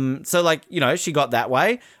 So like, you know, she got that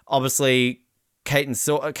way. Obviously, Kate and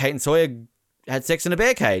Sawyer had sex in a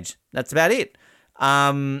bear cage. That's about it.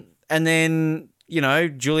 And then, you know,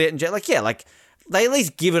 Juliet and Jack, like, yeah, like they at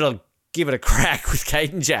least give it a crack with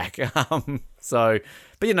Kate and Jack. So,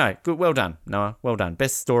 but you know, good, well done, Noah, well done.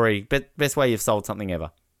 Best story, best way you've sold something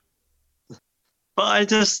ever.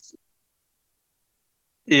 But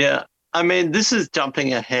yeah, I mean, this is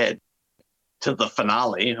jumping ahead to the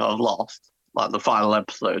finale of Lost, like the final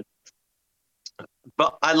episode.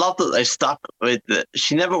 But I love that they stuck with it.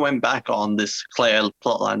 She never went back on this Claire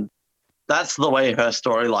plotline. That's the way her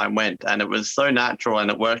storyline went, and it was so natural and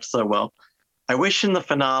it worked so well. I wish in the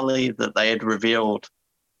finale that they had revealed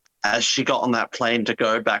as she got on that plane to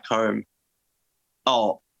go back home,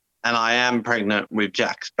 oh, and I am pregnant with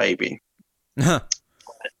Jack's baby.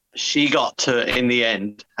 She got to, in the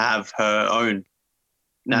end, have her own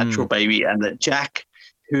natural baby, and that Jack,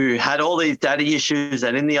 who had all these daddy issues,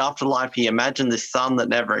 and in the afterlife he imagined this son that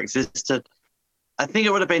never existed. I think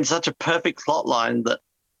it would have been such a perfect plot line that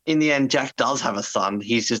in the end Jack does have a son.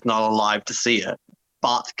 He's just not alive to see it.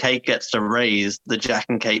 But Kate gets to raise the Jack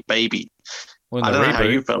and Kate baby. Well, I don't know how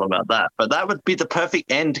you feel about that, but that would be the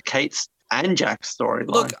perfect end to Kate's and Jack's storyline.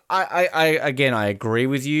 Look, I again, I agree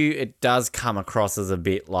with you. It does come across as a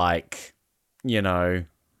bit like, you know,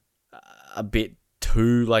 a bit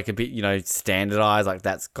too, like a bit, you know, standardized, like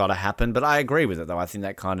that's got to happen. But I agree with it though. I think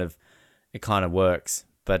that kind of works.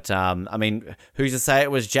 But I mean, who's to say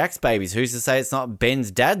it was Jack's babies? Who's to say it's not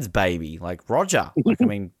Ben's dad's baby, like Roger? Like, I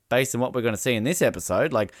mean, based on what we're going to see in this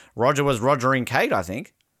episode, like Roger was Rogering Kate, I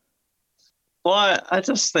think. Well, I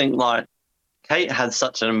just think like Kate had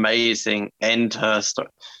such an amazing end to her story.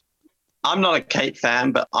 I'm not a Kate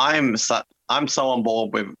fan, but I'm so on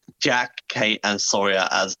board with Jack, Kate, and Sawyer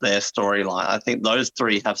as their storyline. I think those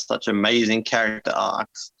three have such amazing character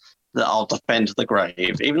arcs that I'll defend to the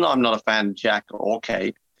grave. Even though I'm not a fan of Jack or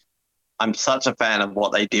Kate, I'm such a fan of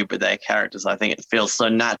what they did with their characters. I think it feels so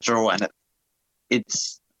natural and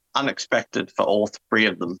it's unexpected for all three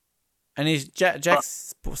of them. And he's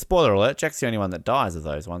Jack's, spoiler alert, Jack's the only one that dies of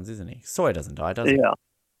those ones, isn't he? Sawyer doesn't die, does he? Yeah.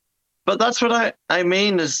 But that's what I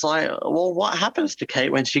mean is like, well, what happens to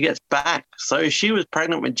Kate when she gets back? So she was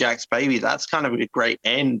pregnant with Jack's baby. That's kind of a great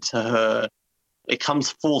end to her. It comes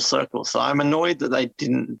full circle. So I'm annoyed that they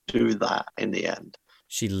didn't do that in the end.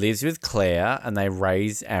 She lives with Claire and they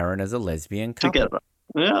raise Aaron as a lesbian couple. Together.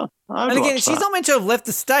 Yeah. And again, she's not meant to have left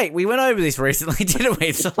the state. We went over this recently, didn't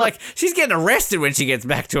we? So, like, she's getting arrested when she gets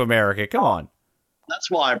back to America. Come on.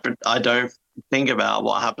 That's why I don't think about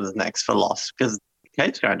what happens next for Lost, because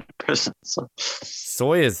Kate's going to prison. So.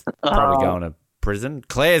 Sawyer's probably going to prison.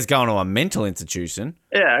 Claire's going to a mental institution.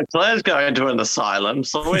 Yeah, Claire's going to an asylum.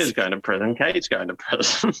 Sawyer's going to prison. Kate's going to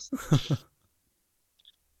prison.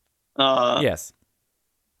 Yes.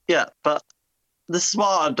 Yeah, but this is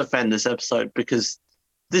why I defend this episode, because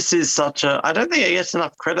this is I don't think it gets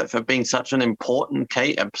enough credit for being such an important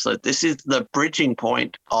Kate episode. This is the bridging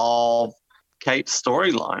point of Kate's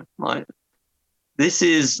storyline. Like, this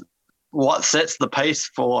is what sets the pace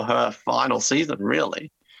for her final season,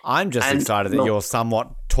 really. I'm just excited that you're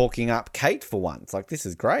somewhat talking up Kate for once. Like, this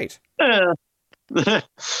is great. Yeah.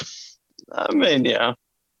 I mean, yeah.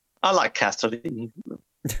 I like Cassidy.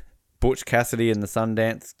 Butch Cassidy and the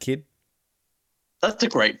Sundance Kid. That's a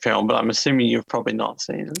great film, but I'm assuming you've probably not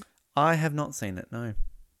seen it. I have not seen it, no.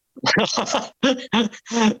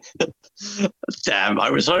 Damn, I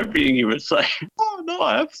was hoping you would say, oh, no,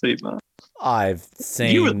 I have seen that. I've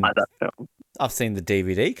seen... You would like that film. I've seen the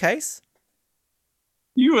DVD case.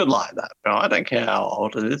 You would like that film. I don't care how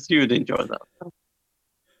old it is. You would enjoy that film.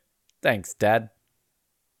 Thanks, Dad.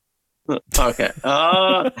 Okay.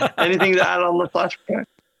 Anything to add on the flashback?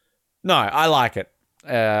 No, I like it.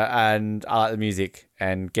 And I like the music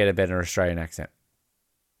and get a better Australian accent.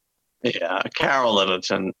 Yeah, Carol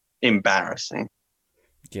Littleton, embarrassing.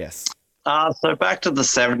 Yes. So back to the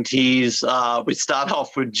 70s. We start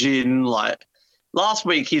off with Jin. Like last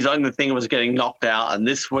week, his only thing was getting knocked out, and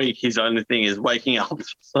this week, his only thing is waking up.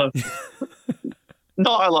 So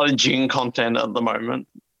not a lot of Jin content at the moment.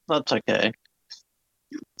 That's okay.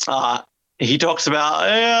 He talks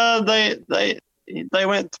about they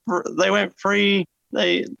went free.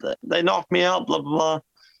 They knocked me out. Blah blah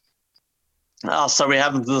blah. So we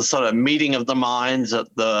have the sort of meeting of the minds at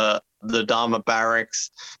the Dharma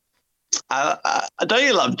barracks. Don't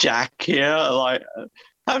you love Jack here? Like,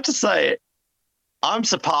 I have to say, I'm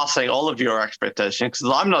surpassing all of your expectations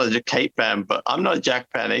because I'm not a Kate fan, but I'm not a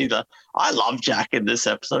Jack fan either. I love Jack in this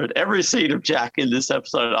episode. Every scene of Jack in this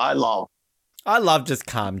episode, I love. I love just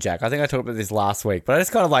calm Jack. I think I talked about this last week, but I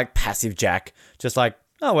just kind of like passive Jack. Just like,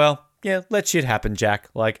 oh, well, yeah, let shit happen, Jack.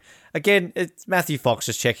 Like, again, it's Matthew Fox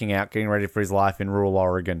just checking out, getting ready for his life in rural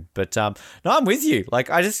Oregon. But no, I'm with you.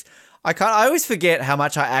 Like, I always forget how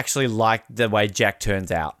much I actually like the way Jack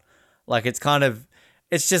turns out. Like, it's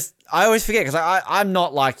just, I always forget because I'm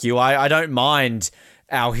not like you. I don't mind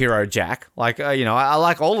our hero Jack. Like, I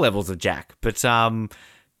like all levels of Jack. But,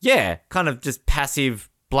 yeah, kind of just passive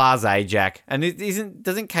blase Jack. And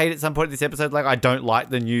doesn't Kate at some point in this episode like, I don't like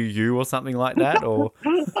the new you or something like that? Or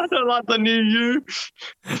I don't like the new you.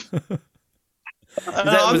 I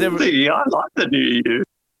like the new you.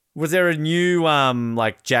 Was there a new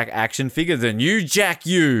like Jack action figure? The new Jack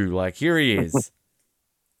you. Like, here he is.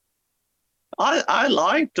 I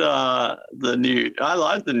liked the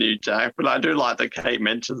new Jack, but I do like that Kate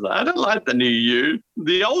mentions that. I don't like the new you.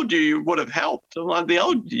 The old you would have helped. Like, the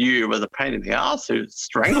old you was a pain in the ass who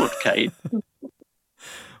strangled Kate.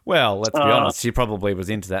 Well, let's be honest. She probably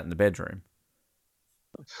was into that in the bedroom.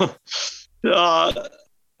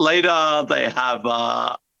 Later, they have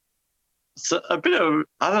a bit of,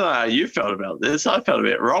 I don't know how you felt about this. I felt a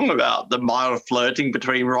bit wrong about the mild flirting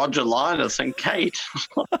between Roger Linus and Kate.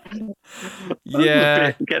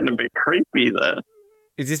 Yeah. Getting a bit creepy there.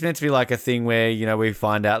 Is this meant to be like a thing where, we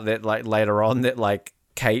find out that like later on that like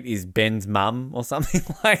Kate is Ben's mum or something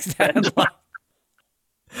like that?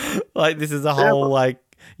 Like this is a whole like,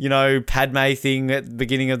 Padme thing at the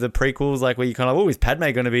beginning of the prequels, like where you kind of, is Padme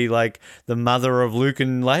going to be like the mother of Luke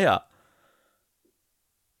and Leia?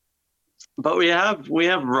 But we have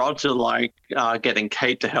Roger like getting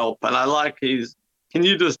Kate to help, and I like can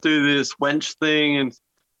you just do this wench thing? And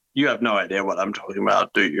you have no idea what I'm talking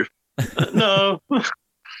about, do you? No.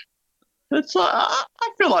 It's like, I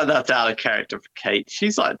feel like that's out of character for Kate.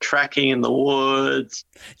 She's like tracking in the woods.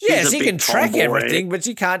 Yeah, she can track everything, but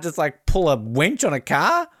she can't just like pull a wench on a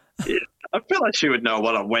car. Yeah, I feel like she would know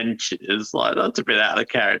what a wench is. Like, that's a bit out of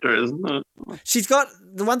character, isn't it? She's got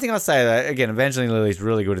the one thing I'll say though. Again, Evangeline Lilly's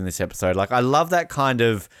really good in this episode. Like, I love that kind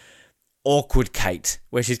of awkward Kate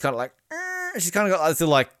where she's kind of like, she's kind of got this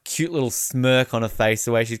little, like cute little smirk on her face.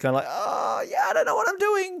 The way she's kind of like, oh yeah, I don't know what I'm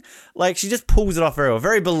doing. Like, she just pulls it off very well,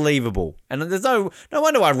 very believable. And there's no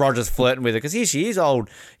wonder why Roger's flirting with her because here she is, old,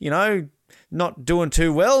 not doing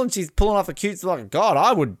too well, and she's pulling off a cute. Like, God,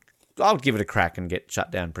 I would give it a crack and get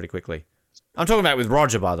shut down pretty quickly. I'm talking about with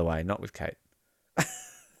Roger, by the way, not with Kate.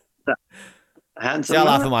 Handsome. See, I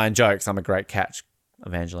laugh at my own jokes. I'm a great catch,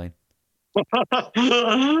 Evangeline.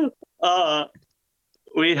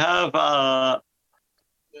 We have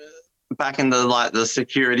back in the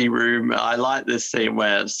security room. I like this scene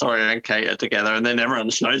where Sawyer and Kate are together, and then everyone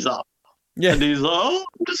shows up. Yeah, and he's like, "Oh,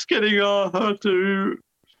 I'm just getting her to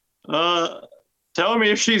tell me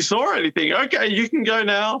if she saw anything." Okay, you can go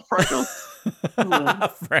now, Freckles.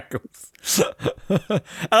 Freckles.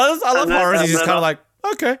 I love Horace. He's just kind of like,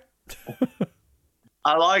 okay.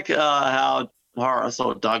 I like how Horace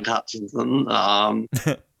or Doug Hutchinson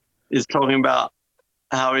is talking about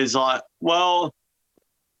how he's like, well,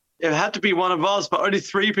 it had to be one of us, but only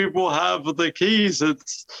 3 people have the keys.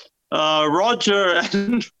 It's Roger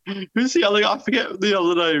and who's the other guy? I forget the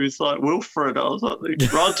other name. It's like Wilfred or something.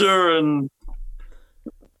 Roger and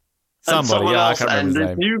somebody, yeah, else, I can't remember his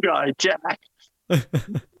this name. new guy, Jack.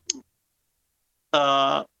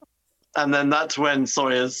 And then that's when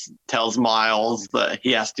Sawyer tells Miles that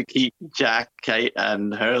he has to keep Jack, Kate,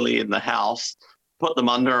 and Hurley in the house, put them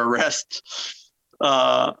under arrest.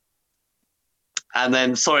 And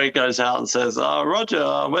then Sawyer goes out and says,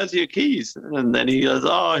 Roger, where's your keys? And then he goes,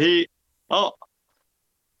 I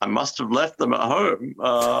must have left them at home.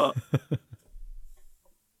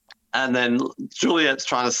 And then Juliet's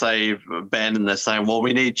trying to save Ben, and they're saying, well,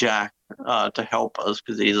 we need Jack to help us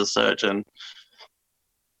because he's a surgeon.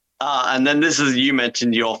 And then you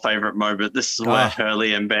mentioned your favorite moment. This is where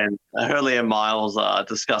Hurley and Miles are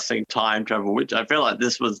discussing time travel, which I feel like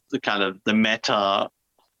this was the kind of the meta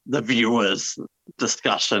the viewers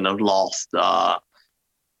discussion of Lost.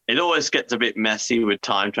 It always gets a bit messy with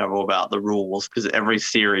time travel about the rules because every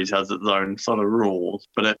series has its own sort of rules,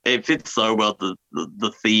 but it fits so well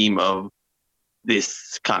the theme of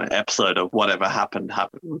this kind of episode of whatever happened.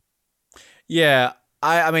 Yeah,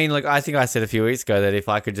 I mean, like, I think I said a few weeks ago that if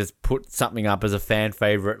I could just put something up as a fan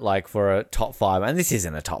favorite, like for a top 5, and this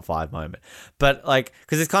isn't a top 5 moment, but like,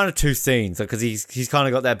 because it's kind of two scenes, like, because he's kind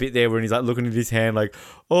of got that bit there when he's like looking at his hand, like,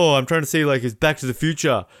 oh, I'm trying to see like his Back to the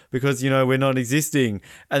Future because, you know, we're not existing,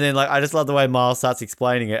 and then like I just love the way Miles starts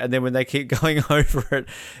explaining it, and then when they keep going over it,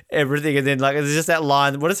 everything, and then like there's just that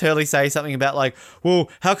line. What does Hurley say? Something about like, well,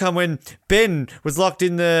 how come when Ben was locked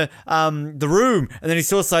in the room and then he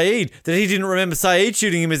saw Saeed that he didn't remember Saeed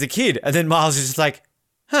shooting him as a kid, and then Miles is just like,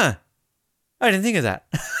 huh, I didn't think of that.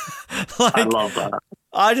 Like, I love that.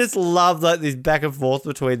 I just love like this back and forth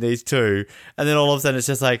between these two, and then all of a sudden it's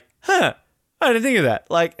just like, huh, I didn't think of that.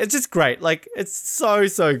 Like, it's just great. Like, it's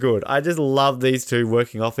so good. I just love these two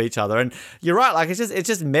working off each other. And you're right, like, it's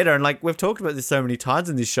just meta. And like, we've talked about this so many times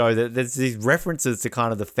in this show that there's these references to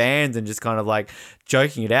kind of the fans and just kind of like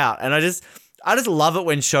joking it out. And I just love it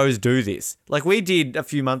when shows do this. Like, we did a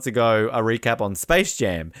few months ago a recap on Space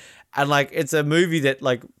Jam. And like, it's a movie that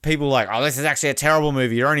like people are like, oh, this is actually a terrible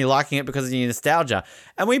movie. You're only liking it because of your nostalgia.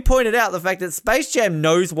 And we pointed out the fact that Space Jam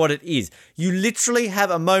knows what it is. You literally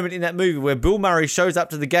have a moment in that movie where Bill Murray shows up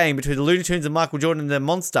to the game between the Looney Tunes and Michael Jordan and the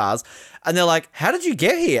Monstars. And they're like, how did you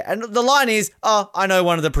get here? And the line is, oh, I know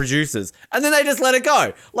one of the producers. And then they just let it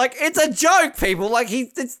go. Like, it's a joke, people. Like,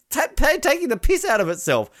 it's taking the piss out of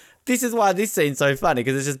itself. This is why this scene's so funny,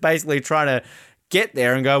 because it's just basically trying to get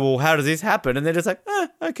there and go, well, how does this happen? And they're just like,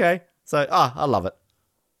 okay. So, I love it.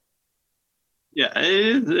 Yeah,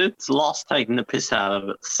 it's Lost taking the piss out of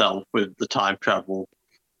itself with the time travel.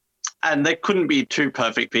 And there couldn't be two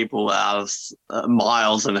perfect people as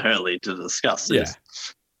Miles and Hurley to discuss this.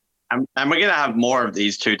 Yeah. And we're going to have more of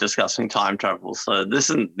these two discussing time travel, so this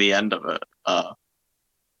isn't the end of it.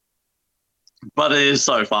 But it is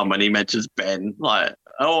so fun when he mentions Ben, like,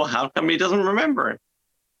 oh, how come he doesn't remember it?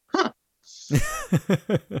 Huh.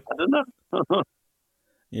 I don't know.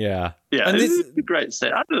 Yeah. Yeah, and this is a great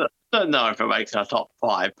set. I don't know if it makes our top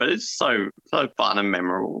 5, but it's so fun and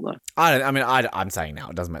memorable though. I'm saying now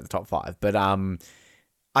it doesn't make the top 5, but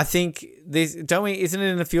I think isn't it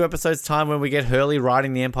in a few episodes time when we get Hurley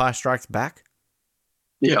riding The Empire Strikes Back?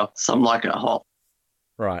 Yeah, something like it hot.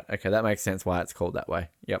 Right, okay, that makes sense why it's called that way.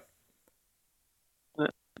 Yep.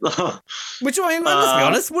 Which, I mean, let's be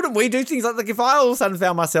honest, wouldn't we do things like if I all of a sudden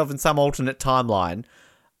found myself in some alternate timeline,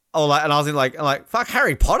 and I was in like, fuck,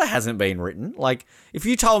 Harry Potter hasn't been written. Like, if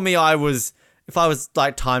you told me if I was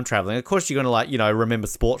like time traveling, of course you're going to like, you know, remember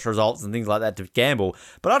sports results and things like that to gamble,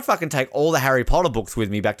 but I'd fucking take all the Harry Potter books with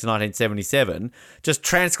me back to 1977, just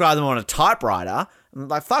transcribe them on a typewriter, and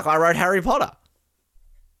like, fuck, I wrote Harry Potter.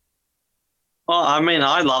 Well, I mean,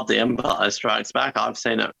 I love The Empire Strikes Back. I've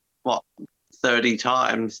seen it, 30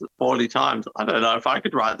 times, 40 times. I don't know if I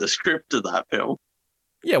could write the script of that film.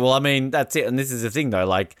 Yeah, well, I mean, that's it. And this is the thing, though.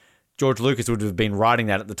 Like, George Lucas would have been writing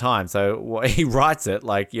that at the time. So he writes it,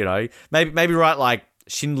 like, you know, maybe write, like,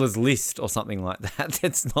 Schindler's List or something like that.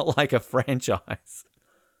 It's not like a franchise.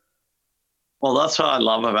 Well, that's what I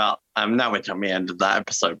love about, now we're coming to the end of that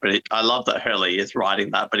episode, but I love that Hurley is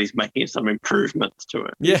writing that, but he's making some improvements to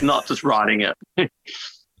it. Yeah. He's not just writing it.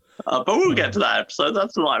 But we'll get to that episode.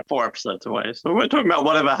 That's like 4 episodes away. So we're talking about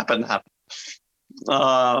whatever happened.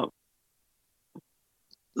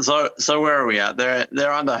 So where are we at?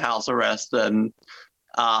 They're under house arrest, and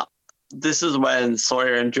this is when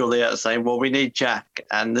Sawyer and Juliet are saying, well, we need Jack.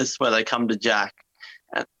 And this is where they come to Jack.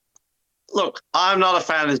 And look, I'm not a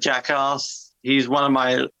fan of Jackass. He's one of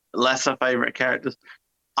my lesser favorite characters.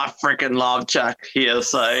 I freaking love Jack here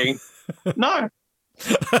saying, no.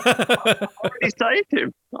 I already saved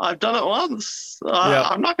him. I've done it once.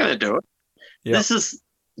 I'm not going to do it. Yep.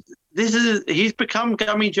 This is he's become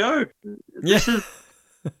Gummy Joe. This is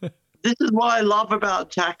what I love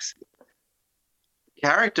about Jack's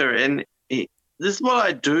character, and this is what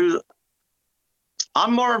I do.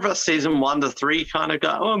 I'm more of a season 1 to 3 kind of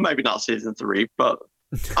guy. Well, maybe not season 3, but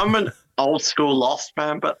I'm an old school Lost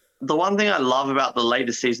fan. But the one thing I love about the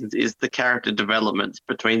later seasons is the character developments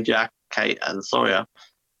between Jack, Kate, and Sawyer.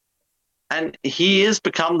 And he has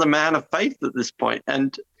become the man of faith at this point.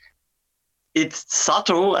 And it's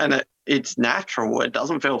subtle and it's natural. It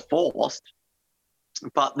doesn't feel forced.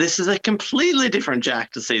 But this is a completely different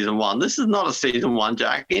Jack to season 1. This is not a season 1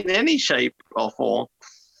 Jack in any shape or form.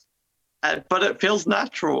 But it feels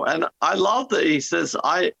natural. And I love that he says,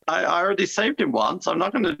 I already saved him once. I'm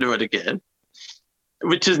not going to do it again.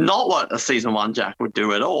 which is not what a season 1 Jack would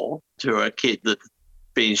do at all to a kid that's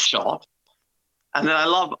been shot. And then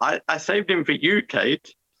I saved him for you,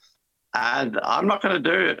 Kate, and I'm not going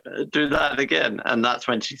to do that again. And that's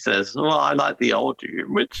when she says, well, I like the old you,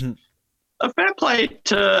 which a fair play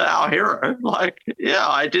to our hero. Like, yeah,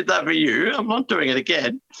 I did that for you. I'm not doing it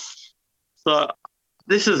again. So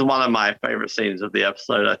this is one of my favorite scenes of the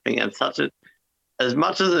episode, I think, and as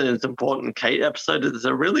much as it's an important Kate episode, it's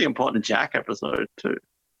a really important Jack episode too.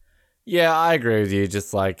 Yeah, I agree with you.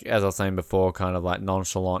 Just like, as I was saying before, kind of like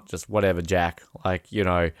nonchalant, just whatever, Jack. Like, you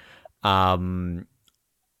know, and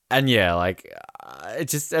yeah, like,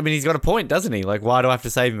 he's got a point, doesn't he? Like, why do I have to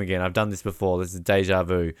save him again? I've done this before. This is deja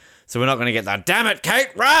vu. So we're not going to get that, damn it, Kate,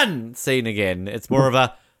 run scene again. It's more of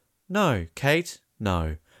a, no, Kate,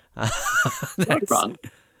 no. Don't run.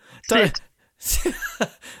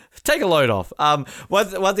 Take a load off. One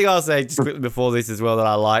thing I'll say just quickly before this as well that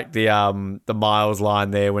I like the Miles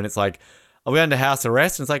line there when it's like, are we under house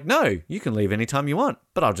arrest? And it's like, no, you can leave anytime you want,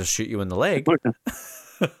 but I'll just shoot you in the leg.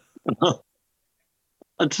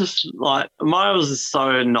 It's just like Miles is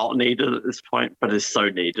so not needed at this point, but is so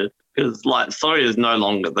needed because like Sawyer is no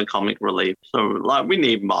longer the comic relief. So like we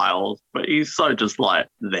need Miles, but he's so just like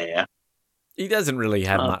there. He doesn't really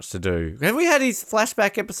have much to do. Have we had his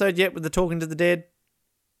flashback episode yet with the talking to the dead?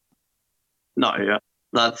 No, yeah.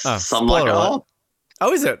 That's Some Like a Hoth.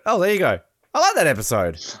 Oh, is it? Oh, there you go. I like that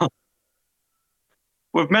episode.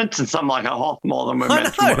 We've mentioned Some Like a Hoth more than we've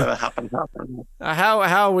mentioned whatever happened. How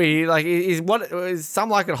are we, like, is Some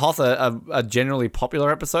Like a Hoth a generally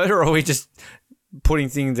popular episode, or are we just putting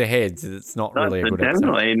things ahead? It's not really a good episode.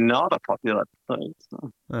 Generally not a popular episode.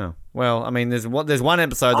 So. Oh, well, I mean, there's one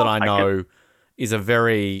episode that I know is a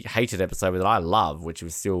very hated episode that I love, which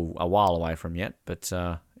is still a while away from yet. But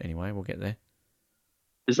anyway, we'll get there.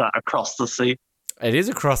 Is that Across the Sea? It is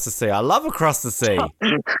Across the Sea. I love Across the Sea.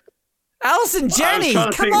 Alison Janney,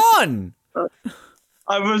 come on!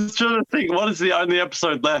 I was trying to think, what is the only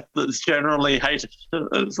episode left that's generally hated?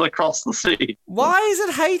 It's Across the Sea. Why is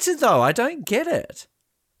it hated, though? I don't get it.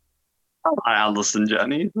 I like Alison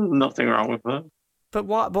Janney. There's nothing wrong with her. But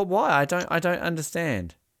why? I don't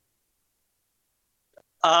understand.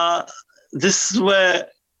 This is where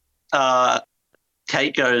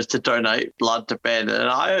Kate goes to donate blood to Ben,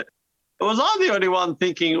 and was I the only one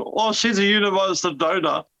thinking, well, she's a universal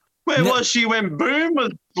donor. Where was she when Boom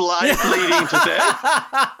was bleeding to death?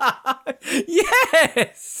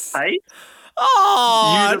 Yes. Hey?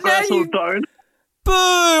 Oh, universal donor. Boo!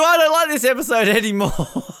 I don't like this episode anymore.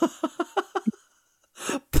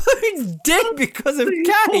 Boo's dead because of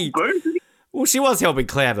Kate. Well, she was helping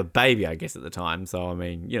Claire have a baby, I guess, at the time. So, I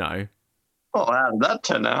mean, you know. Oh, how did that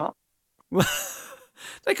turn out?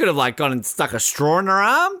 They could have, like, gone and stuck a straw in her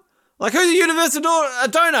arm. Like, who's a universal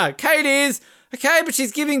donor? Kate is. Okay, but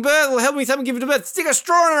she's giving birth. Well, help me someone give birth. Stick a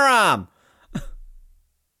straw in her arm.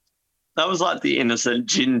 That was like the innocent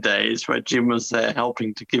Jin days where Jim was there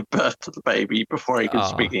helping to give birth to the baby before he could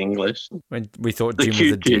speak English. When we thought Jim was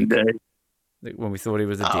a dick. When we thought he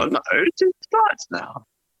was a dick. Oh, no, it's nice now.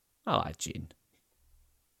 I like Jin.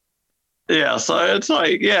 Yeah, so it's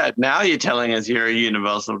like, yeah, now you're telling us you're a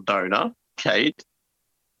universal donor, Kate.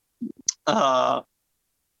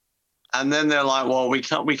 And then they're like, well, we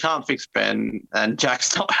can't fix Ben, and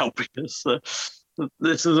Jack's not helping us. So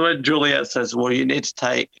this is when Juliet says, well, you need to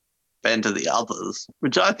take Ben to the others,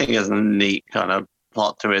 which I think is a neat kind of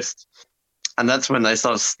plot twist. And that's when they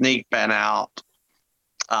sort of sneak Ben out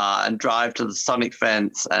and drive to the Sonic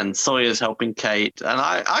fence, and Sawyer's helping Kate. And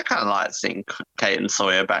I kind of like seeing Kate and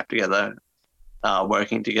Sawyer back together,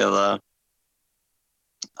 working together.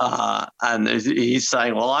 And he's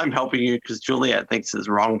saying, well, I'm helping you because Juliet thinks it's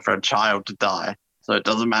wrong for a child to die. So it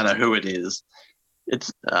doesn't matter who it is.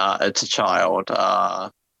 It's a child. I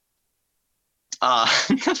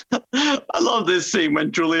love this scene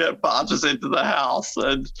when Juliet barges into the house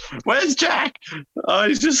and where's Jack? Oh,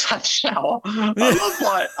 he's just had a shower. I love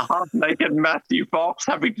like half-naked Matthew Fox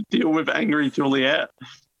having to deal with angry Juliet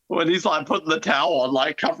when he's like putting the towel on,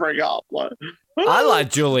 like covering up. Like, I like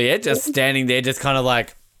Juliet just standing there, just kind of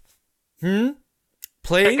like, please?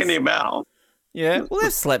 Checking him out. Yeah. Well,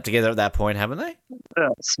 they've slept together at that point, haven't they? Yeah,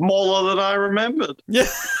 smaller than I remembered. Yeah.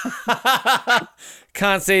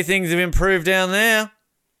 Can't see things have improved down there.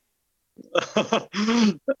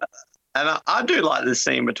 And I do like this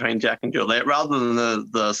scene between Jack and Juliet, rather than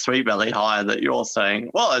the Sweet Belly High that you're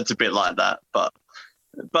saying. Well, it's a bit like that, but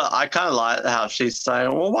I kind of like how she's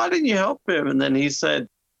saying, well, why didn't you help him? And then he said,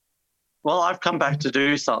 well, I've come back to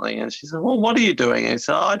do something. And she said, well, what are you doing? And he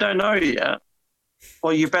said, I don't know yet.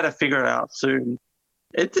 Well, you better figure it out soon.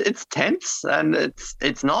 it's tense, and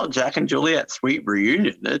it's not Jack and Juliet sweet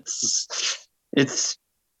reunion. It's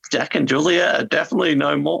Jack and Juliet are definitely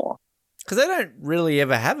no more. Because they don't really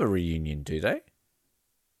ever have a reunion, do they?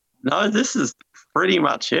 No, this is pretty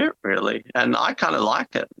much it, really, and I kind of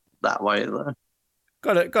like it that way, though.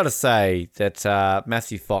 Got to say that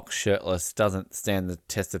Matthew Fox shirtless doesn't stand the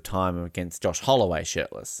test of time against Josh Holloway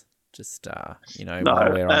shirtless. Just No,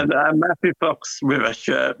 while we're on. and Matthew Fox with a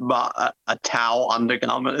shirt but a towel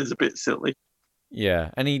undergarment is a bit silly.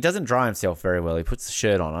 Yeah, and he doesn't dry himself very well. He puts the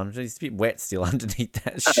shirt on. He's a bit wet still underneath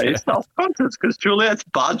that shirt. He's self-conscious because Juliet's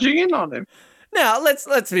barging in on him. Now,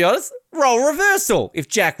 let's be honest. Role reversal. If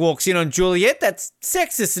Jack walks in on Juliet, that's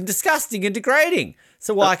sexist and disgusting and degrading.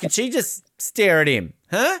 So why can she just stare at him?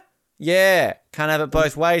 Huh? Yeah. Can't have it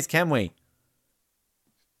both ways, can we?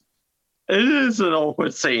 It is an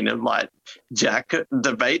awkward scene of like Jack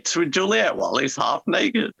debates with Juliet while he's half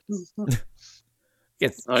naked. Okay. Yeah,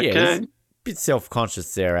 he's a bit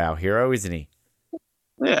self-conscious there, our hero, isn't he?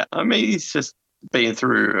 Yeah, I mean, he's just been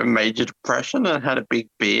through a major depression and had a big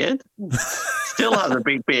beard. Still has a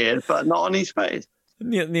big beard, but not on his face.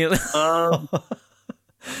 Nearly.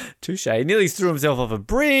 Touche. Nearly threw himself off a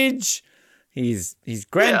bridge. His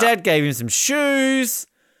granddad gave him some shoes.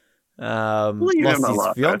 Lost his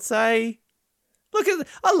fiance. Look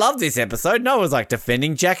I love this episode. Noah's like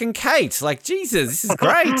defending Jack and Kate. Like, Jesus, this is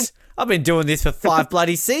great. I've been doing this for 5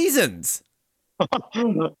 bloody seasons.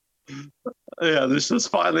 Yeah, this is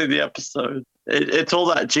finally the episode. It's all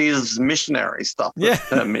that Jesus missionary stuff that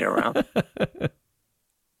turned me around.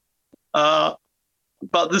 But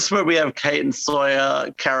this is where we have Kate and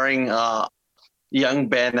Sawyer carrying young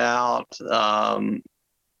Ben out.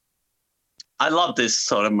 I love this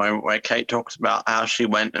sort of moment where Kate talks about how she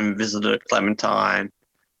went and visited Clementine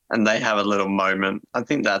and they have a little moment. I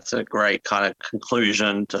think that's a great kind of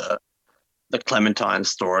conclusion to the Clementine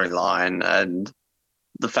storyline, and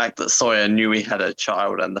the fact that Sawyer knew he had a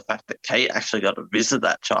child and the fact that Kate actually got to visit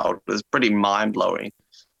that child was pretty mind-blowing.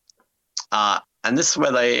 And this is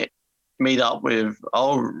where they meet up with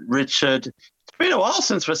Richard. It's been a while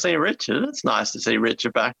since we've seen Richard. It's nice to see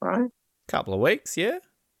Richard back, right? Couple of weeks, yeah.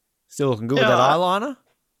 Still looking good with that eyeliner.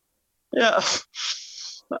 Yeah.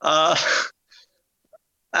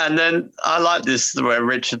 And then I like this where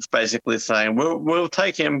Richard's basically saying, we'll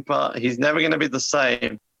take him, but he's never going to be the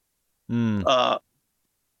same. Do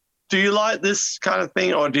you like this kind of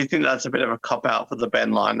thing, or do you think that's a bit of a cop-out for the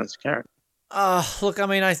Ben Linus character? Look, I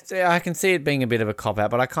mean, I can see it being a bit of a cop-out,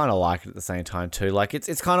 but I kind of like it at the same time too. Like,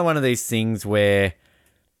 it's kind of one of these things where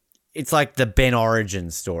it's like the Ben origin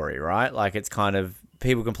story, right? Like, it's kind of,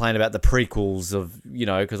 people complain about the prequels of,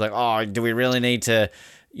 because like, oh, do we really need to,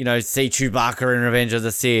 see Chewbacca in Revenge of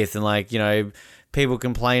the Sith? And like, people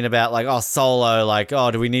complain about like, oh, Solo, like, oh,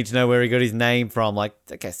 do we need to know where he got his name from? Like,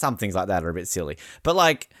 okay, some things like that are a bit silly. But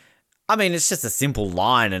like, I mean, it's just a simple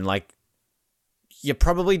line, and like, you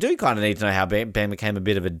probably do kind of need to know how Ben became a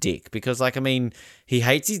bit of a dick, because like, I mean, he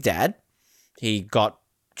hates his dad, he got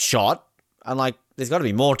shot, and like, there's got to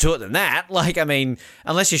be more to it than that. Like, I mean,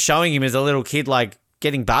 unless you're showing him as a little kid, like,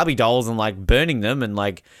 getting Barbie dolls and like burning them and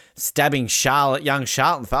like stabbing young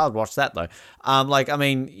Charlotte. I'd watch that though. Like, I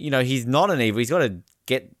mean, he's not an evil. He's got to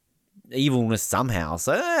get evilness somehow.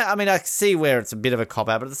 So, I mean, I see where it's a bit of a cop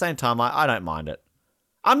out, but at the same time, I don't mind it.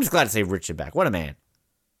 I'm just glad to see Richard back. What a man.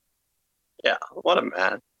 Yeah, what a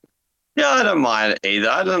man. Yeah, I don't mind it either.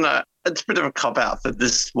 I don't know. It's a bit of a cop out that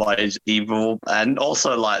this is why he's evil, and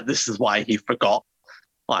also like this is why he forgot.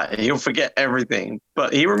 Like, he'll forget everything,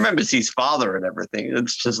 but he remembers his father and everything.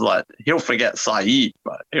 It's just like he'll forget Saeed,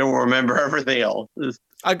 but he'll remember everything else. One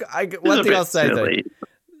thing I'll say though,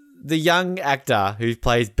 the young actor who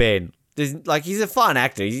plays Ben, he's a fine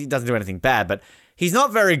actor. He doesn't do anything bad, but he's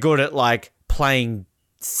not very good at like playing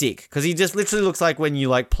sick, because he just literally looks like when you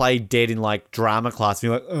like play dead in like drama class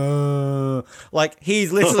and you're like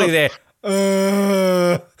he's literally there.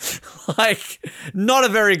 Like, not a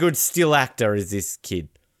very good still actor is this kid.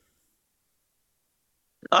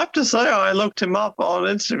 I have to say, I looked him up on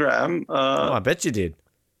Instagram. I bet you did.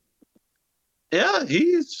 Yeah,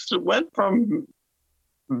 he went from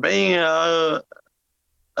being a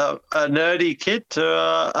nerdy kid to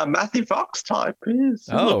a Matthew Fox type. He's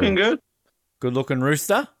looking good. Good looking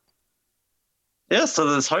rooster. Yeah, so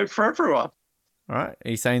there's hope for everyone. All right.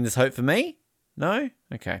 Are you saying there's hope for me? No?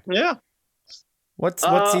 Okay. Yeah. What's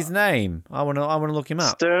his name? I want to look him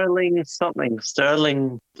up. Sterling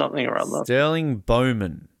something or other. Sterling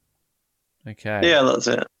Bowman. Okay. Yeah, that's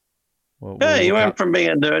it. He went from being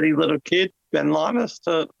a nerdy little kid, Ben Linus,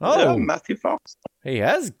 to Matthew Fox. He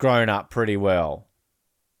has grown up pretty well.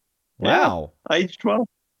 Wow. Yeah, aged well.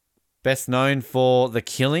 Best known for The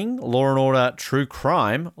Killing, Law and Order, True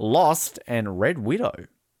Crime, Lost, and Red Widow.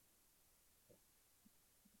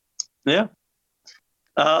 Yeah.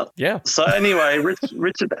 Yeah. So anyway,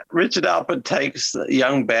 Richard Alpert takes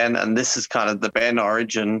young Ben, and this is kind of the Ben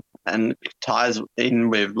origin, and ties in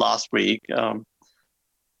with last week.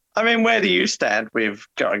 I mean, where do you stand with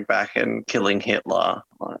going back and killing Hitler?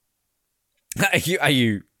 Are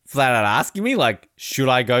you flat out asking me, like, should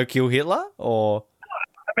I go kill Hitler? Or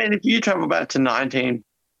I mean, if you travel back to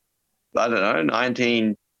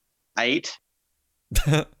 1908,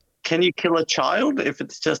 can you kill a child if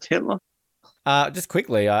it's just Hitler? Just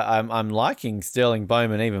quickly, I'm liking Sterling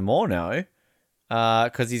Bowman even more now,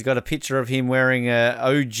 because he's got a picture of him wearing a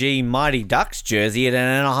OG Mighty Ducks jersey at an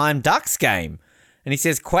Anaheim Ducks game. And he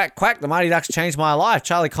says, "Quack, quack, the Mighty Ducks changed my life.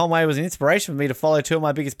 Charlie Conway was an inspiration for me to follow two of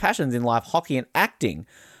my biggest passions in life, hockey and acting.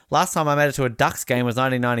 Last time I made it to a Ducks game was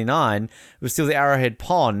 1999. It was still the Arrowhead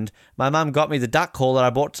Pond. My mum got me the duck call that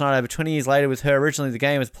I bought tonight over 20 years later with her. Originally, the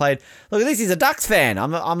game was played. Look at this, he's a Ducks fan.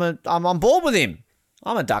 I'm on board with him.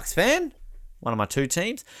 I'm a Ducks fan. One of my two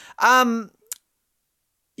teams.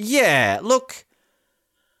 Yeah, look,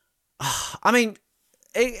 I mean,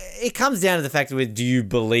 it comes down to the fact of, do you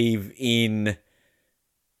believe in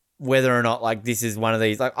whether or not, like, this is one of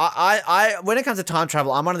these, like, I when it comes to time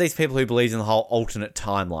travel, I'm one of these people who believes in the whole alternate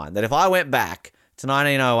timeline, that if I went back to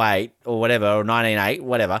 1908 or whatever, or 1908,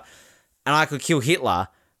 whatever, and I could kill Hitler,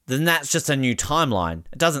 then that's just a new timeline.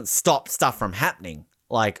 It doesn't stop stuff from happening.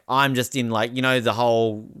 Like, I'm just in, like, you know, the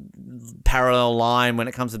whole parallel line when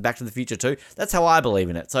it comes to Back to the Future 2. That's how I believe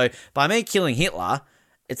in it. So by me killing Hitler,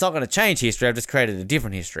 it's not going to change history. I've just created a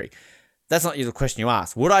different history. That's not the question you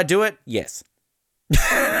asked. Would I do it? Yes.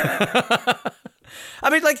 I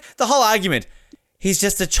mean, like, the whole argument, he's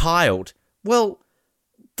just a child. Well,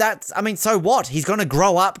 so what? He's going to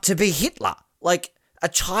grow up to be Hitler. Like, a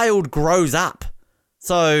child grows up.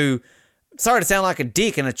 So, sorry to sound like a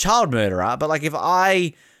dick and a child murderer, but, like, if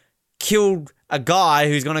I killed a guy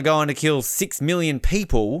who's going to go on to kill 6 million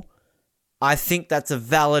people, I think that's a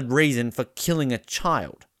valid reason for killing a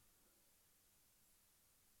child.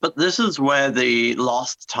 But this is where the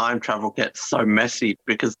lost time travel gets so messy,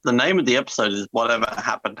 because the name of the episode is Whatever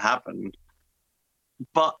Happened, Happened.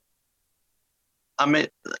 But, I mean,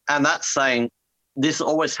 and that's saying this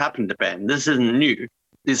always happened to Ben. This isn't new.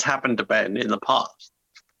 This happened to Ben in the past.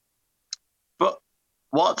 But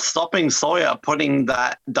what's stopping Sawyer putting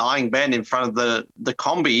that dying Ben in front of the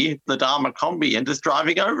combi, the Dharma combi, and just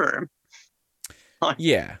driving over him? Like,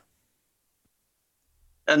 yeah.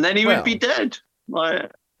 And then he would be dead.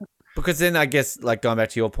 Like, because then I guess, like, going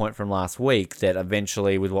back to your point from last week, that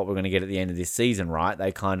eventually with what we're going to get at the end of this season, right,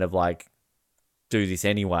 they kind of, like, do this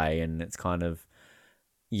anyway, and it's kind of,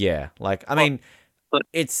 yeah. Like, I mean,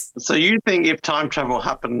 it's... So you think if time travel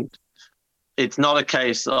happened, it's not a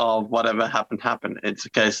case of whatever happened, happened. It's a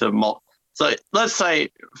case of... So let's say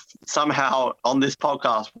somehow on this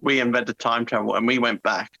podcast, we invented time travel and we went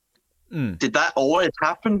back. Did that always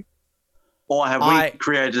happen? Or have we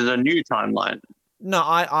created a new timeline? No,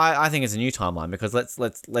 I think it's a new timeline, because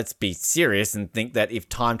let's be serious and think that if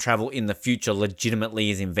time travel in the future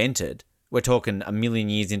legitimately is invented, we're talking a million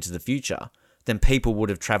years into the future, then people would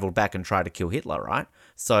have traveled back and tried to kill Hitler, right?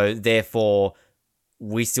 So therefore,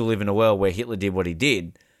 we still live in a world where Hitler did what he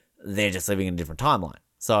did. They're just living in a different timeline.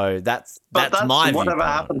 So that's my view. Whatever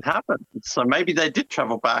happened, happened. So maybe they did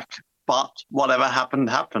travel back, but whatever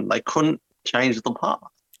happened, happened. They couldn't change the past.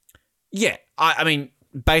 Yeah, I mean,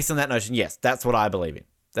 based on that notion, yes, that's what I believe in.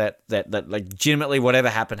 That legitimately whatever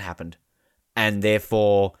happened, happened. And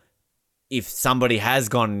therefore, if somebody has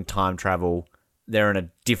gone in time travel, they're in a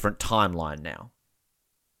different timeline now.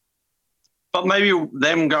 But maybe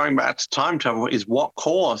them going back to time travel is what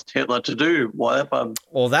caused Hitler to do whatever.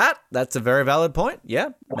 Or that's a very valid point. Yeah,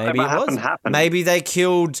 maybe it was. Happened. Maybe they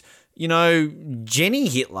killed, Jenny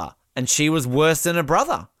Hitler, and she was worse than her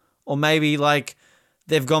brother. Or maybe, like,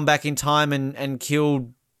 they've gone back in time and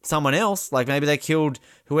killed someone else. Like, maybe they killed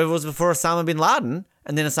whoever was before Osama bin Laden,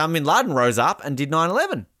 and then Osama bin Laden rose up and did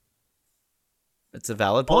 9/11. It's a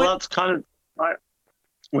valid point. Well, that's kind of like,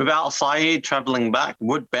 without Saeed traveling back,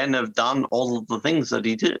 would Ben have done all of the things that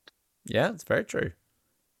he did? Yeah, it's very true.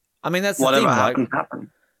 I mean, that's the whatever thing, happened, like, happened.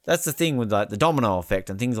 That's the thing with, like, the domino effect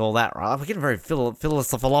and things all that, right? We're getting very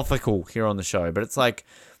philosophical here on the show, but it's like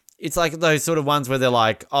those sort of ones where they're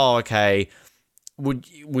like, oh, okay,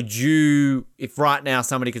 would you, if right now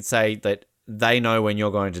somebody could say that they know when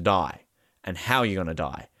you're going to die and how you're going to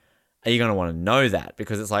die, are you going to want to know that?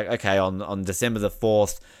 Because it's like, okay, on December the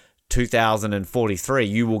 4th, 2043,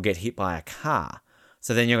 you will get hit by a car.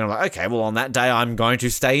 So then you're going to be like, okay, well, on that day, I'm going to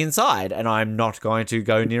stay inside and I'm not going to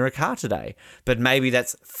go near a car today. But maybe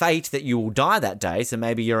that's fate that you will die that day. So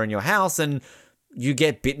maybe you're in your house and you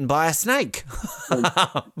get bitten by a snake.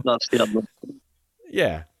 That's the other.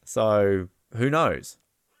 Yeah. So who knows?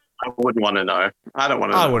 I wouldn't want to know. I don't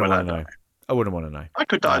want to know. I wouldn't want to know. I wouldn't want to know. I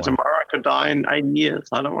could die tomorrow. I could die in 8 years.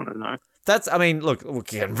 I don't want to know. That's, I mean, look, we're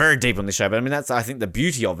getting very deep on this show, but I mean, that's, I think, the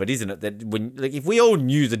beauty of it, isn't it? That when, like, if we all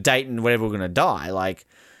knew the date and whenever we're going to die, like,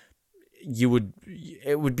 it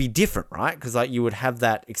would be different, right? Because, like, you would have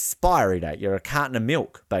that expiry date. You're a carton of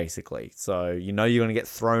milk, basically. So, you know, you're going to get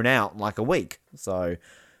thrown out in like a week. So,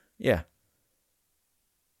 yeah.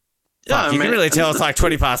 Yeah, Fuck, you can really tell it's like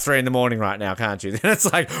 3:20 in the morning right now, can't you? Then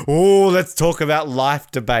it's like, oh, let's talk about life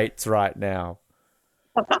debates right now.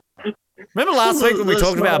 Remember last week when we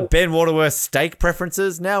talked about Ben Waterworth's steak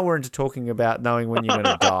preferences? Now we're into talking about knowing when you're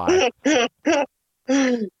going to die.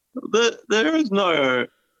 There is no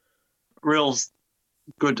real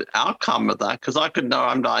good outcome of that, because I could know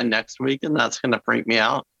I'm dying next week and that's going to freak me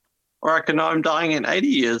out. Or I could know I'm dying in 80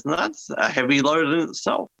 years and that's a heavy load in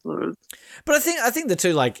itself. But I think the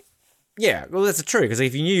two, like, yeah, well, that's true, because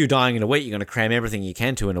if you knew you're dying in a week, you're going to cram everything you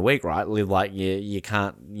can to in a week, right? Live like you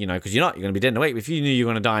can't, you know, because you're going to be dead in a week. If you knew you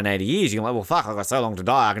were going to die in 80 years, you're like, well, fuck, I've got so long to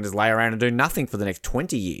die, I can just lay around and do nothing for the next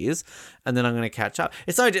 20 years, and then I'm going to catch up.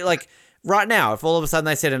 It's so, like, right now, if all of a sudden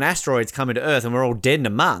they said an asteroid's coming to Earth and we're all dead in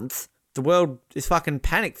a month, the world is fucking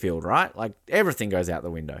panic-filled, right? Like, everything goes out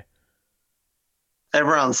the window.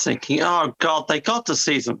 Everyone's thinking, oh, God, they got to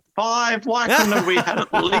season 5. Why couldn't we had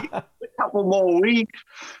at least a couple more weeks?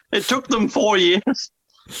 It took them 4 years.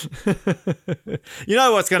 You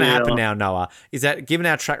know what's going to happen now, Noah, is that given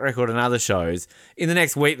our track record on other shows, in the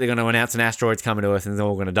next week they're going to announce an asteroid's coming to Earth and they're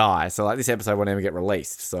all going to die. So, like, this episode will never get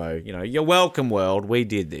released. So, you know, you're welcome, world. We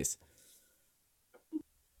did this.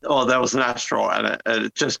 Oh, there was an asteroid and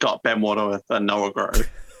it just got Ben Waterworth and Noah Grove.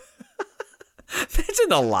 Imagine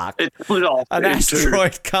the luck. It split off. An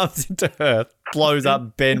asteroid comes into Earth, blows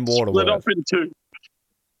up Ben Waterworth. Split off in two.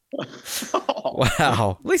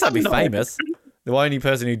 Wow. At least I'd be famous. The only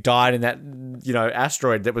person who died in that, you know,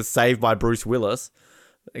 asteroid that was saved by Bruce Willis,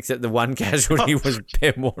 except the one casualty was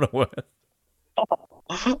Ben Waterworth.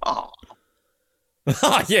 Oh,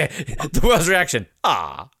 yeah. The world's reaction.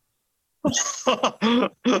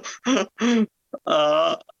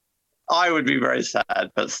 I would be very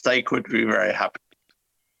sad, but Steak would be very happy.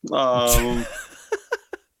 I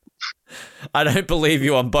don't believe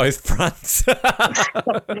you on both fronts. Whatever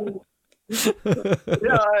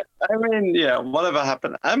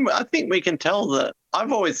happened. I think we can tell that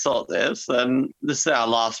I've always thought this, and this is our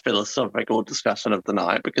last philosophical discussion of the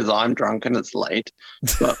night because I'm drunk and it's late.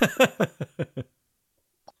 But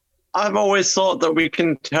I've always thought that we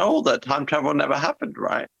can tell that time travel never happened,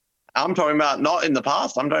 right? I'm talking about not in the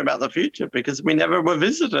past. I'm talking about the future because we never were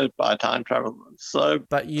visited by time travelers. So,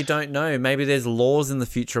 but you don't know. Maybe there's laws in the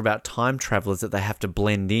future about time travelers that they have to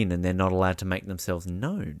blend in and they're not allowed to make themselves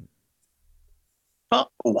known. But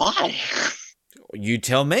why? You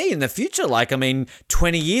tell me in the future. Like, I mean,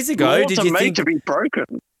 20 years ago, laws did are you made think to be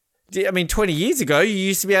broken? I mean, 20 years ago, you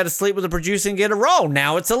used to be able to sleep with a producer and get a role.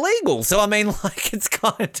 Now it's illegal. So, I mean, like, it's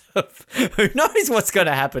kind of, who knows what's going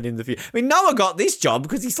to happen in the future. I mean, Noah got this job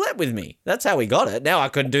because he slept with me. That's how he got it. Now I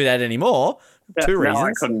couldn't do that anymore. Yeah, Two reasons.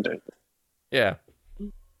 I couldn't do it. Yeah.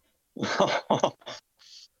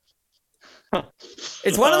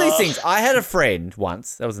 It's one of these things. I had a friend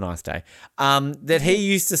once, that was a nice day, that he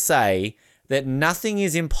used to say that nothing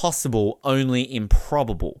is impossible, only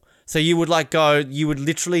improbable. So you would you would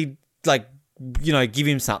literally give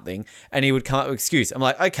him something and he would come up with an excuse. I'm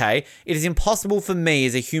like, okay, it is impossible for me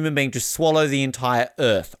as a human being to swallow the entire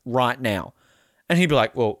earth right now. And he'd be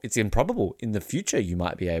like, well, it's improbable. In the future, you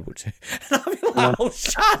might be able to. And I'd be like, oh,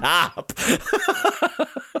 shut up.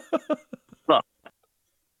 Look,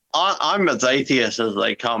 I'm as atheist as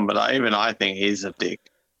they come, but even I think he's a dick.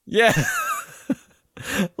 Yeah.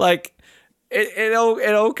 Like, it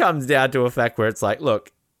all comes down to a fact where it's like,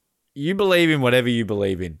 look, you believe in whatever you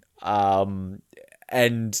believe in. And,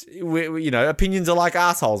 opinions are like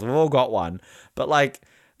assholes. We've all got one. But, like,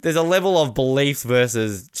 there's a level of beliefs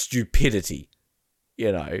versus stupidity,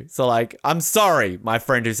 you know? So, like, I'm sorry, my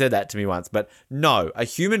friend who said that to me once, but no, a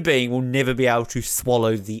human being will never be able to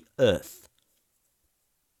swallow the earth.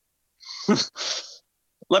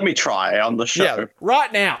 Let me try on the show. Yeah,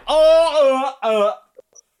 right now.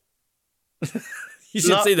 You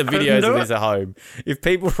should see the videos of this at home. If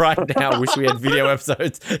people right now wish we had video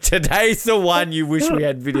episodes, today's the one you wish we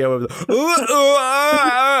had video of.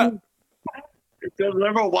 If there's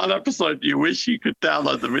ever one episode you wish you could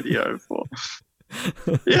download the video for.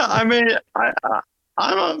 Yeah, I mean,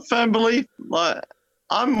 I'm a firm belief. Like,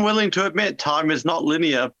 I'm willing to admit time is not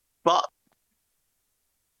linear, but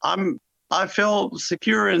I'm I feel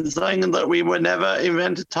secure in saying that we were never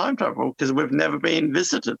invented time travel because we've never been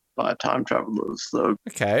visited by time travelers. So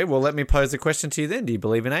Okay, well, let me pose a question to you then. Do you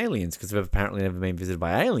believe in aliens? Because we've apparently never been visited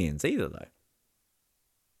by aliens either, though.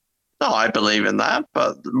 no, I believe in that,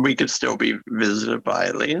 but we could still be visited by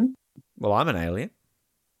aliens. Well, I'm an alien.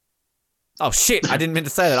 Oh, shit, I didn't mean to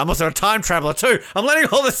say that. I'm also a time traveler, too. I'm letting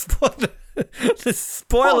all the spoilers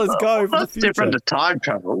go for the That's future. different to time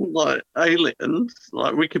travel. Like aliens,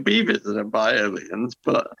 like we could be visited by aliens,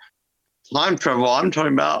 but time travel, I'm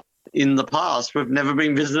talking about in the past, we've never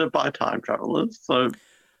been visited by time travelers. So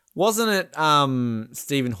Wasn't it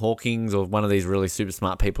Stephen Hawking or one of these really super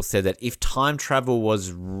smart people said that if time travel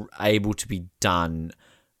was able to be done,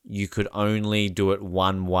 you could only do it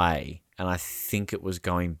one way, and I think it was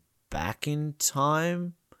going back in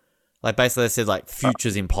time. Like basically they said like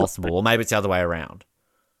future's impossible, or maybe it's the other way around.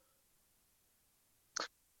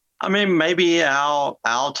 I mean, maybe our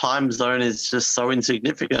time zone is just so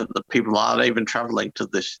insignificant that people aren't even traveling to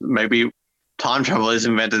this. Maybe time travel is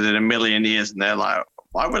invented in a million years, and they're like,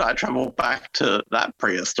 "Why would I travel back to that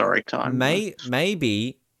prehistoric time?"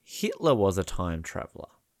 Maybe Hitler was a time traveler,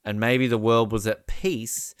 and maybe the world was at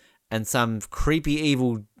peace, and some creepy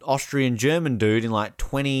evil Austrian German dude in like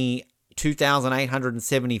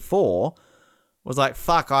 2874 was like,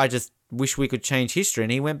 "Fuck, I just wish we could change history,"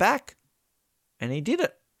 and he went back, and he did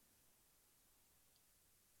it.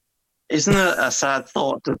 Isn't it a sad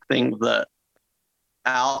thought to think that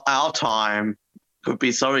our time could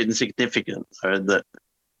be so insignificant, so that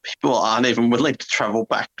people aren't even willing to travel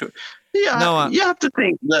back to it? Yeah, No, you have to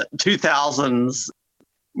think that 2000s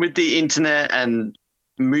with the internet and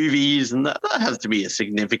movies, and that has to be a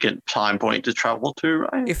significant time point to travel to,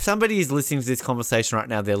 right? if somebody is listening to this conversation right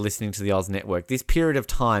now, they're listening to the Oz Network. This period of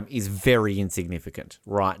time is very insignificant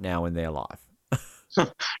right now in their life.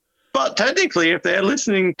 But technically, if they're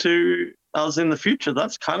listening to us in the future,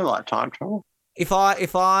 that's kind of like time travel. If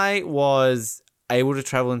I was able to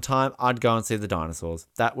travel in time, I'd go and see the dinosaurs.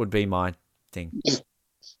 That would be my thing.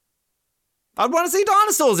 I'd want to see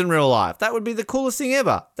dinosaurs in real life. That would be the coolest thing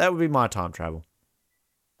ever. That would be my time travel.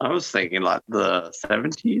 I was thinking like the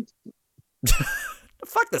 70s.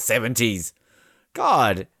 Fuck the 70s.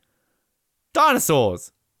 God.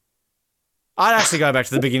 Dinosaurs. I'd actually go back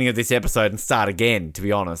to the beginning of this episode and start again, to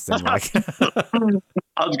be honest. And like,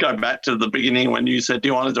 I'd go back to the beginning when you said, "Do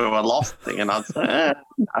you want to do a loft thing?" And I'd say,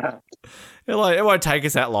 it won't take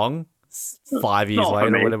us that long. 5 years Not for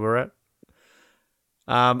later, me. whatever we're at.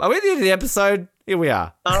 Are we at the end of the episode? Here we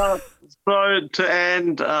are. So to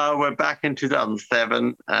end, we're back in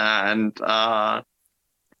 2007, and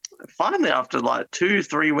finally, after like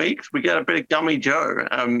 2-3 weeks, we get a bit of Gummy Joe.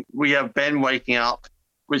 We have Ben waking up,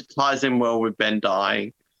 which ties in well with Ben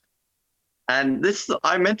dying. And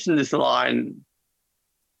I mentioned this line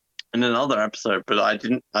in another episode, but I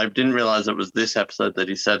didn't realize it was this episode that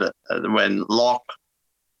he said it when Locke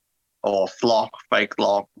or Flock, fake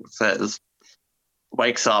Locke,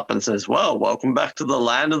 wakes up and says, "Well, welcome back to the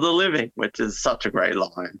land of the living," which is such a great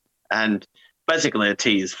line and basically a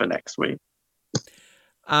tease for next week.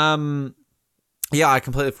 Yeah, I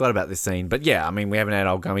completely forgot about this scene. But yeah, I mean, we haven't had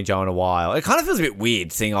Old Gummy Joe in a while. It kind of feels a bit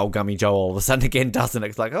weird seeing Old Gummy Joe all of a sudden again, doesn't it?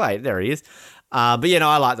 It's like, oh, wait, there he is. But yeah, no,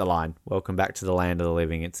 I like the line. Welcome back to the land of the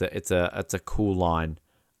living. It's a cool line.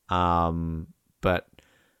 But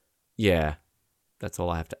yeah, that's all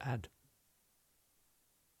I have to add.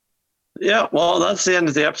 Yeah, well, that's the end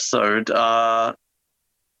of the episode. A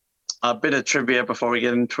bit of trivia before we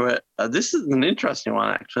get into it. This is an interesting one,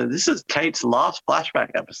 actually. This is Kate's last flashback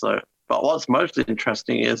episode. But what's most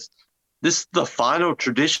interesting is this is the final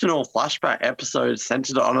traditional flashback episode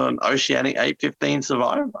centered on an Oceanic 815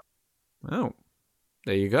 survivor. Oh,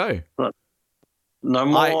 there you go. No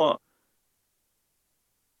more.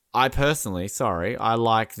 I personally, I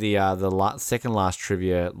like the second last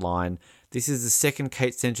trivia line. This is the second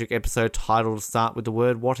Kate-centric episode title to start with the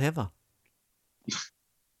word whatever.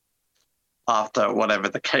 After whatever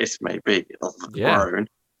the case may be. Of the Yeah. throne.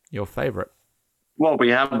 Your favourite. Well, we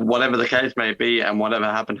have whatever the case may be and whatever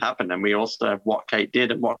happened, and we also have what Kate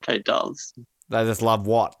did and what Kate does. They just love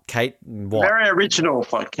what? Kate and what? Very original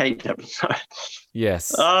for a Kate episode. Yes.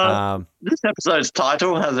 This episode's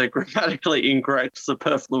title has a grammatically incorrect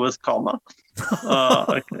superfluous comma.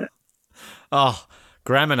 Okay. Oh,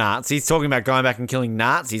 grammar Nazis. Talking about going back and killing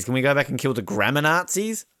Nazis. Can we go back and kill the grammar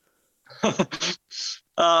Nazis?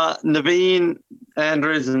 Naveen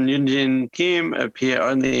Andrews and Yoonjin Kim appear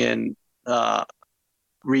only in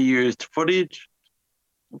reused footage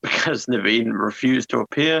because Naveen refused to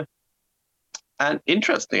appear. And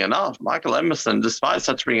interesting enough, Michael Emerson, despite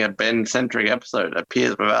such being a Ben-centric episode,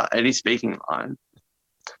 appears without any speaking line.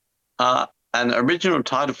 And the original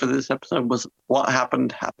title for this episode was "What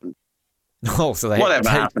Happened Happened." Oh, so Whatever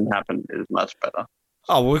happened is much better.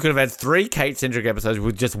 Oh, well, we could have had 3 Kate-centric episodes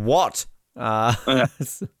with just what?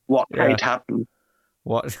 What Kate happened?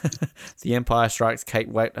 What? The Empire Strikes Kate.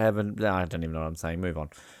 Wait, I don't even know what I'm saying. Move on.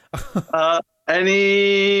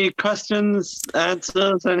 Any questions,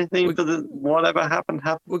 answers, anything for the whatever happened?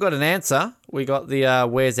 We got an answer. We got the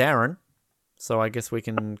where's Aaron? So I guess we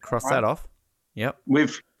can cross that off. Yep.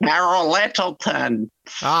 With Carol Littleton.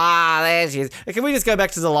 There she is. Can we just go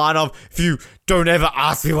back to the line of, if you don't ever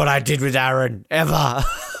ask me what I did with Aaron, ever.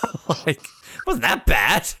 Like, wasn't that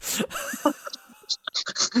bad?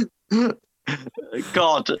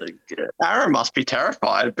 God, Aaron must be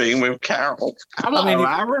terrified being with Carol. Hello,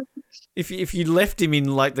 Aaron. If you left him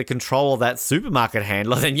in like the control of that supermarket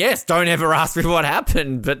handler, then yes, don't ever ask me what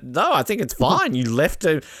happened. But no, I think it's fine. You left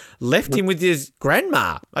him with his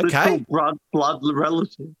grandma. Okay, blood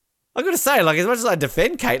relative. I got to say, like, as much as I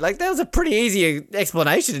defend Kate, like that was a pretty easy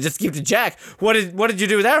explanation to just give to Jack. What did you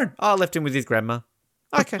do with Aaron? Oh, I left him with his grandma.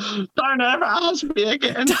 Okay. Don't ever ask me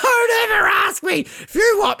again. Don't ever ask me. If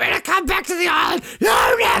you want me to come back to the island,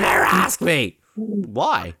 don't ever ask me.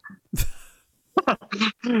 Why?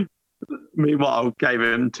 Meanwhile, gave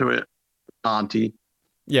him to it, auntie.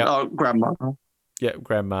 Yeah. Oh, grandma. Yeah,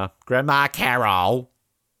 grandma. Grandma Carol.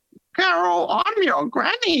 Carol, I'm your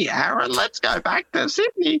granny, Aaron. Let's go back to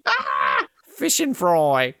Sydney. Ah! Fish and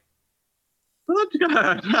fry. Let's go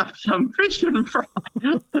and have some fish and fry.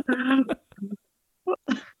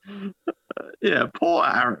 Yeah, poor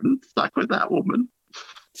Aaron, stuck with that woman.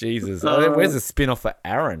 Jesus. Where's the spin-off for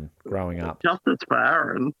Aaron growing up? Justice for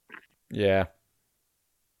Aaron. Yeah.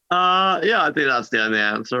 Yeah, I think that's the only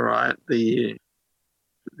answer, right? The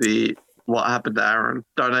what happened to Aaron?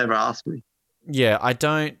 Don't ever ask me. Yeah, I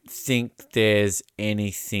don't think there's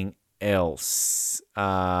anything else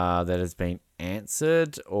that has been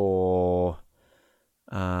answered, or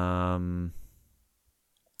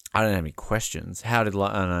I don't have any questions. How did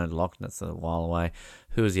Loch Ness a while away?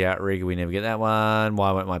 Who was the outrigger? We never get that one.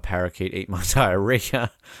 Why won't my parakeet eat my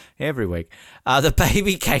diarrhea every week? The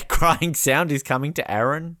baby cake crying sound is coming to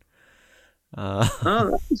Aaron.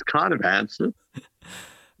 That was kind of answered.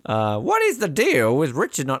 What is the deal with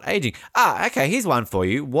Richard not aging? Okay, here's one for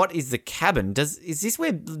you. What is the cabin? Is this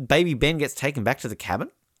where baby Ben gets taken back to the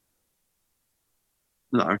cabin?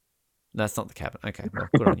 No. That's not the cabin. Okay, well,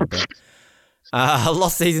 good on you, Ben.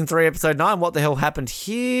 Lost Season 3, Episode 9. What the hell happened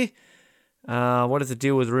here? What is the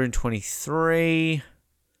deal with Rune 23?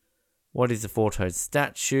 What is the four-toed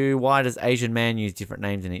statue? Why does Asian man use different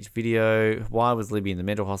names in each video? Why was Libby in the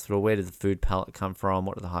mental hospital? Where does the food palette come from?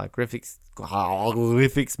 What do the hieroglyphics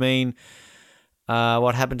mean?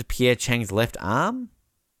 What happened to Pierre Chang's left arm?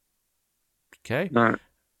 Okay. No,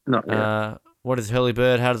 not yet. What is Hurley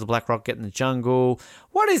Bird? How does the Black Rock get in the jungle?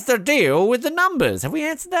 What is the deal with the numbers? Have we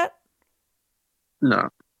answered that? No.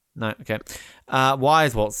 No, okay. Why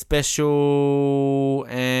is Walt special?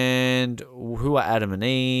 And who are Adam and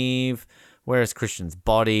Eve? Where is Christian's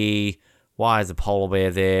body? Why is a polar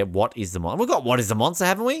bear there? What is the monster? We've got what is the monster,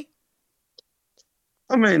 haven't we?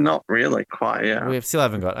 I mean, not really quite, yeah. We still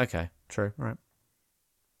haven't got, okay, true, right.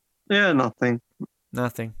 Yeah, nothing.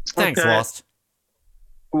 Nothing. Thanks, Okay. Lost.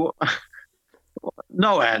 Well,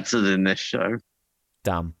 no answers in this show.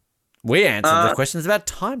 Dumb. We answered the questions about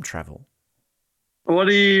time travel. What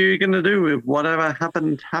are you going to do with whatever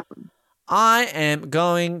happened? I am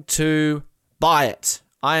going to buy it.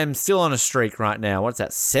 I am still on a streak right now. What's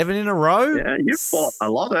that, 7 in a row? Yeah, you've bought a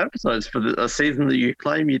lot of episodes for a season that you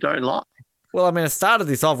claim you don't like. Well, I mean, I started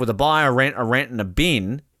this off with a buy, a rent, and a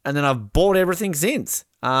bin, and then I've bought everything since.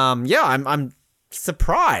 Yeah, I'm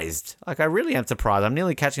surprised. Like, I really am surprised. I'm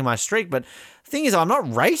nearly catching my streak, but the thing is, I'm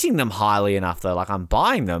not rating them highly enough, though. Like, I'm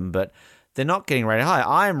buying them, but they're not getting rated high.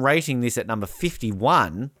 I am rating this at number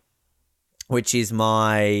 51, which is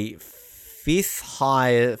my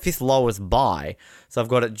fifth lowest buy. So I've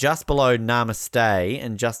got it just below Namaste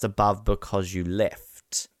and just above Because You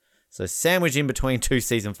Left. So sandwiched in between 2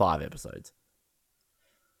 season 5 episodes.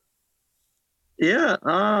 Yeah,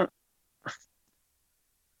 a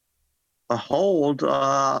hold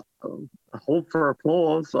for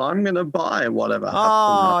applause. I'm gonna buy whatever.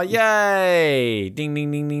 Oh, yay! Ding, ding,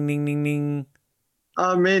 ding, ding, ding, ding, ding.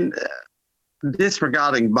 I mean,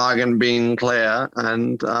 disregarding Bargain Bean Claire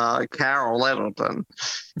and Carol Littleton,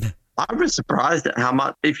 I was surprised at how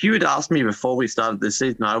much. If you had asked me before we started this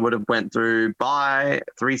season, I would have went through by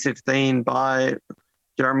 316, by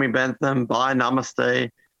Jeremy Bentham, by Namaste.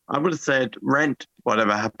 I would have said Rent,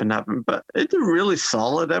 whatever happened, happened. But it's a really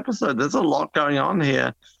solid episode. There's a lot going on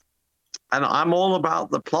here. And I'm all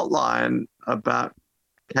about the plot line about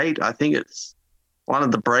Kate. I think it's one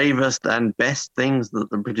of the bravest and best things that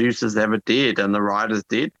the producers ever did and the writers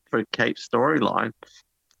did for Kate's storyline.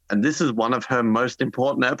 And this is one of her most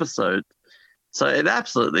important episodes. So it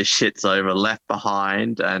absolutely shits over Left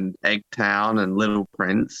Behind and Eggtown and Little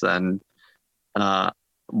Prince and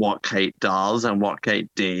what Kate does and what Kate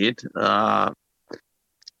did.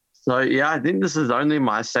 So, yeah, I think this is only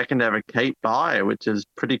my second ever Kate buy, which is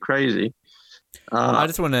pretty crazy. I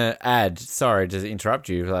just want to add, sorry to interrupt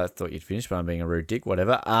you. I thought you'd finished, but I'm being a rude dick,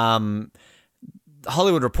 whatever.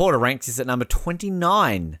 Hollywood Reporter ranks this at number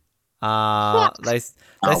 29. They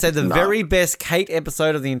said the very best Kate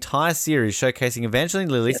episode of the entire series, showcasing Evangeline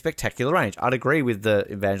Lilly's spectacular range. I'd agree with the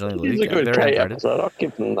Evangeline Lilly. It's a good Kate episode. I'll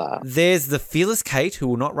give them that. There's the fearless Kate who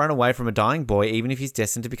will not run away from a dying boy even if he's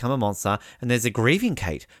destined to become a monster. And there's a grieving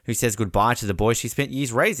Kate who says goodbye to the boy she spent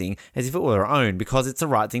years raising as if it were her own because it's the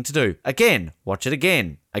right thing to do. Again, watch it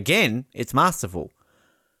again. Again, it's masterful.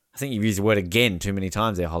 I think you've used the word again too many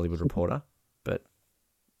times there, Hollywood Reporter. But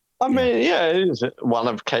I mean, yeah, it is one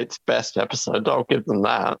of Kate's best episodes. I'll give them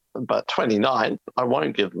that. But 29, I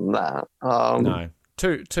won't give them that. No,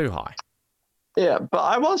 too high. Yeah, but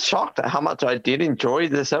I was shocked at how much I did enjoy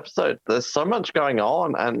this episode. There's so much going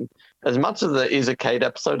on, and as much as it is a Kate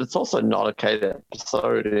episode, it's also not a Kate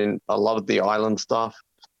episode in a lot of the island stuff.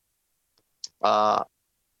 But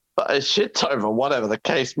it shits over whatever the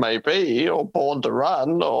case may be, or Born to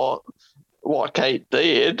Run, or what Kate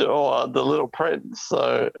did, or The Little Prince.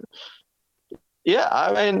 So, yeah,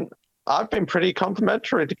 I mean, I've been pretty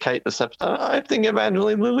complimentary to Kate this episode. I think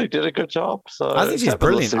Evangeline Lilly did a good job. So I think she's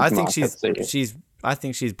brilliant. I think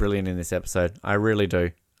she's brilliant in this episode. I really do.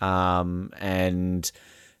 And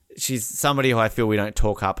she's somebody who I feel we don't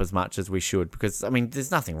talk up as much as we should because, I mean, there's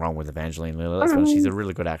nothing wrong with Evangeline Lilly. That's why she's a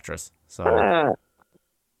really good actress. So.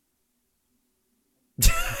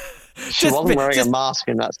 She wasn't wearing a mask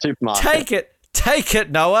in that supermarket. Take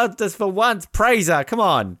it, Noah. Just for once, praise her. Come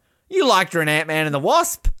on. You liked her in Ant-Man and the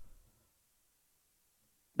Wasp.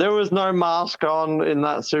 There was no mask on in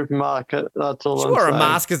that supermarket. That's all. She wore a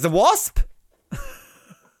mask as the Wasp.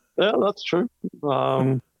 Yeah, that's true.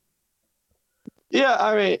 Yeah,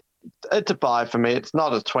 I mean, it's a buy for me. It's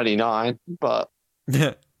not a 29, but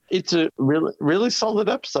it's a really, really solid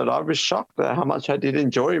episode. I was shocked at how much I did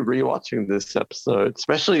enjoy rewatching this episode,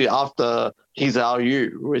 especially after He's Our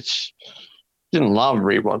You, which didn't love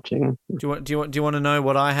rewatching. Do you want to know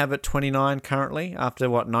what I have at 29 currently after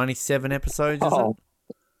 97 episodes? Is it?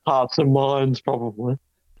 Hearts and Minds, probably.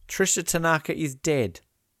 Trisha Tanaka is dead.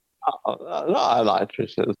 No, I like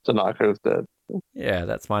Trisha Tanaka is dead. Yeah,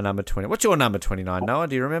 that's my number 20. What's your number 29, Noah?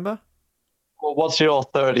 Do you remember? Well, what's your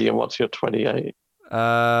 30 and what's your 28?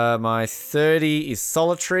 My 30 is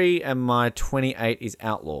Solitary and my 28 is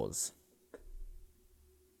Outlaws.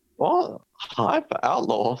 What? High for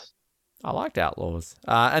Outlaws? I liked Outlaws.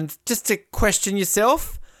 And just to question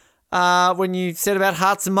yourself, when you said about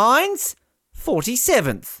Hearts and Minds,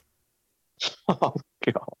 47th. Oh,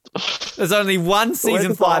 God. There's only one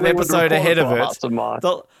season 5 episode ahead of it.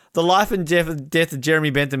 The Life and Death of Jeremy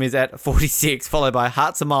Bentham is at 46, followed by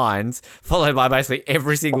Hearts and Minds, followed by basically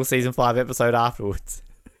every single season 5 episode afterwards.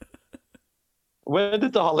 Where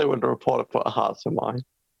did the Hollywood Reporter put Hearts and Minds?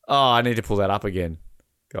 Oh, I need to pull that up again.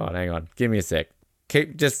 God, hang on. Give me a sec.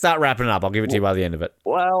 Just start wrapping it up. I'll give it to you by the end of it.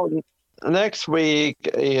 Well, next week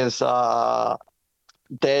is Dead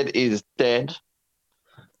is Dead.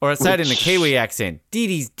 Or say it in the Kiwi accent.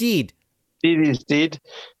 Diddy's dead. Diddy's dead.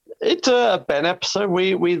 It's a Ben episode.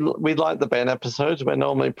 We like the Ben episodes. We're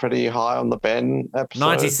normally pretty high on the Ben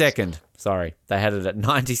episodes. 92nd. Sorry. They had it at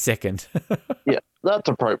 92nd. Yeah, that's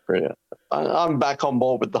appropriate. I'm back on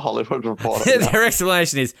board with the Hollywood Reporter. Their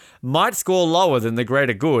explanation is, might score lower than The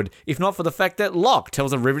Greater Good, if not for the fact that Locke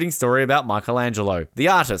tells a riveting story about Michelangelo, the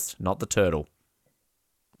artist, not the turtle.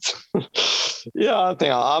 Yeah, I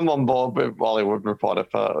think I'm on board with Hollywood Reporter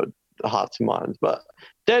for Hearts and Minds. But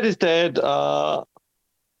Dead is Dead.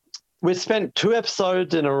 We spent 2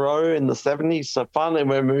 episodes in a row in the 70s, so finally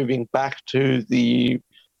we're moving back to the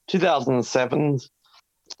 2007s.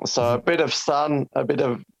 So a bit of Sun, a bit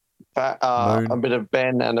of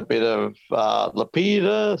Ben, and a bit of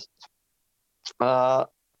Lapita.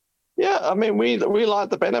 Yeah, I mean, we like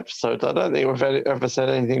the Ben episodes. I don't think we've ever said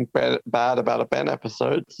anything bad about a Ben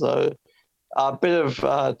episode. So a bit of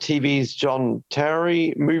TV's John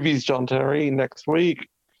Terry, movies John Terry next week.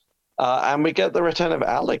 And we get the return of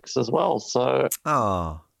Alex as well. So,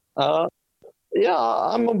 Yeah,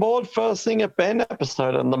 I'm on board for seeing a Ben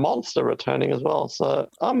episode and the monster returning as well. So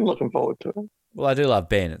I'm looking forward to it. Well, I do love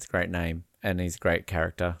Ben. It's a great name and he's a great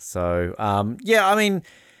character. So, yeah, I mean,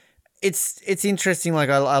 it's interesting. Like,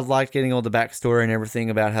 I like getting all the backstory and everything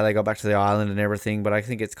about how they got back to the island and everything. But I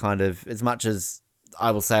think it's kind of, as much as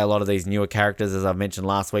I will say a lot of these newer characters, as I've mentioned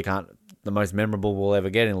last week, aren't the most memorable we'll ever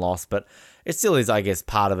get in Lost. But it still is, I guess,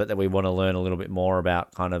 part of it that we want to learn a little bit more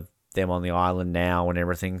about kind of them on the island now and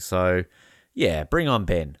everything. So, yeah, bring on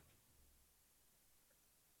Ben.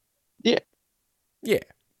 Yeah. Yeah.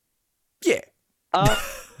 Yeah.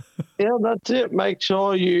 Yeah, that's it. Make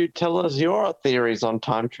sure you tell us your theories on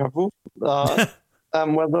time travel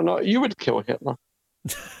and whether or not you would kill Hitler.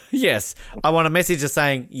 Yes. I want a message just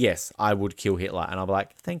saying, yes, I would kill Hitler. And I'll be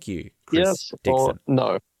like, thank you, Chris Yes Dixon. or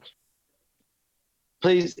no.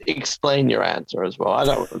 Please explain your answer as well. I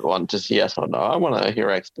don't want just yes or no. I want to hear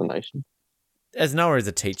explanation. As Noah is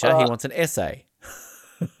a teacher, he wants an essay.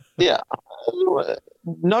 Yeah.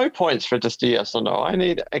 No points for just a yes or no. I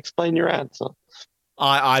need explain your answer.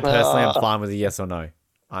 I personally am fine with a yes or no.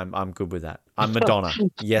 I'm good with that. I'm Madonna.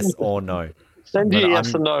 Yes or no. Send your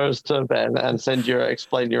yes or no's to Ben and send your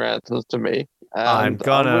explain your answers to me. I'm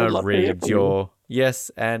gonna read your yes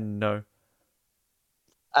and no.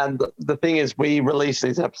 And the thing is, we release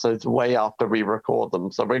these episodes way after we record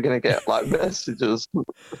them, so we're going to get like messages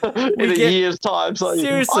in a year's time. So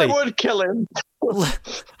seriously, I would kill him.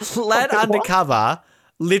 Lad Undercover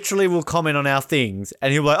literally will comment on our things,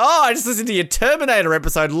 and he'll be like, "Oh, I just listened to your Terminator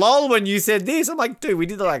episode. Lol, when you said this." I'm like, "Dude, we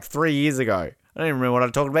did it like 3 years ago. I don't even remember what I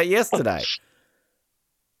was talking about yesterday."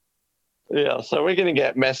 Yeah, so we're going to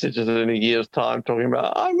get messages in a year's time talking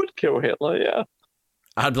about, I would kill Hitler, yeah.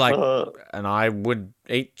 I'd like, and I would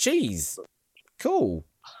eat cheese. Cool.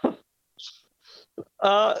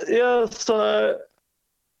 Yeah, so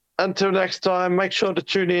until next time, make sure to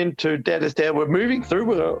tune in to Dead is Dead. We're moving through.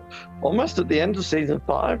 We're almost at the end of season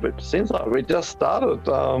 5. It seems like we just started.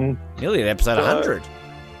 Nearly at episode 100.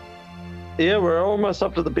 Yeah, we're almost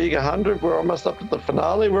up to the big 100. We're almost up to the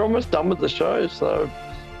finale. We're almost done with the show, so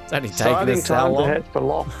it's only taking us how long? To head for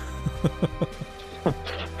Lost.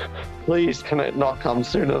 Please, can it not come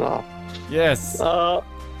soon enough? Yes.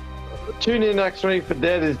 Tune in next week for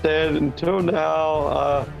Dead is Dead. Until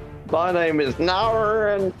now, my name is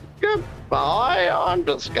Noah, and goodbye. I'm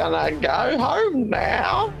just gonna go home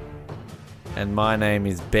now. And my name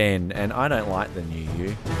is Ben, and I don't like the new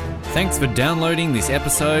you. Thanks for downloading this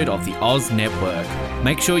episode of the Oz Network.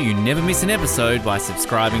 Make sure you never miss an episode by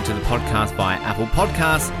subscribing to the podcast via Apple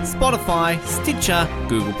Podcasts, Spotify, Stitcher,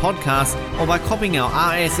 Google Podcasts, or by copying our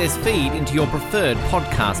RSS feed into your preferred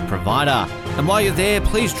podcast provider. And while you're there,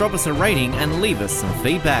 please drop us a rating and leave us some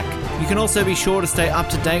feedback. You can also be sure to stay up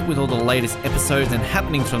to date with all the latest episodes and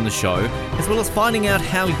happenings from the show, as well as finding out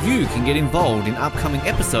how you can get involved in upcoming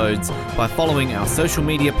episodes by following our social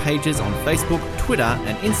media pages on Facebook, Twitter,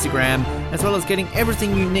 and Instagram, as well as getting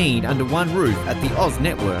everything you need under one roof at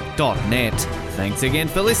theoznetwork.net. Thanks again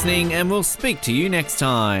for listening, and we'll speak to you next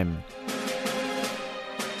time.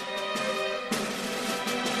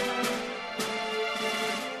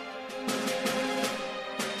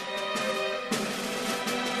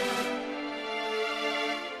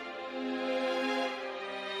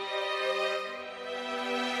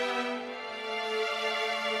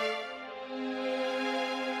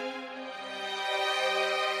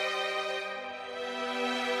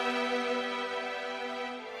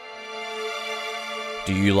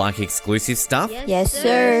 Do you like exclusive stuff? Yes,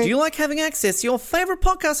 sir. Do you like having access to your favourite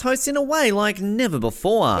podcast hosts in a way like never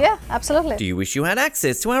before? Yeah, absolutely. Do you wish you had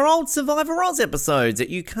access to our old Survivor Oz episodes that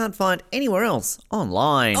you can't find anywhere else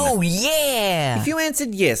online? Oh, yeah! If you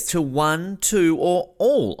answered yes to 1, 2, or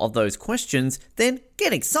all of those questions, then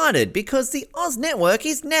get excited because the Oz Network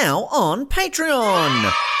is now on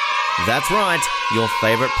Patreon. That's right, your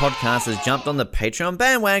favourite podcast has jumped on the Patreon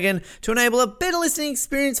bandwagon to enable a better listening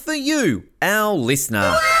experience for you, our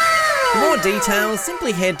listener. For more details,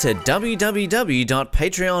 simply head to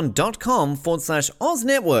www.patreon.com/Oz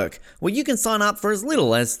Network, where you can sign up for as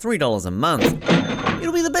little as $3 a month.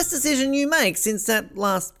 It'll be the best decision you make since that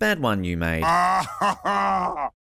last bad one you made.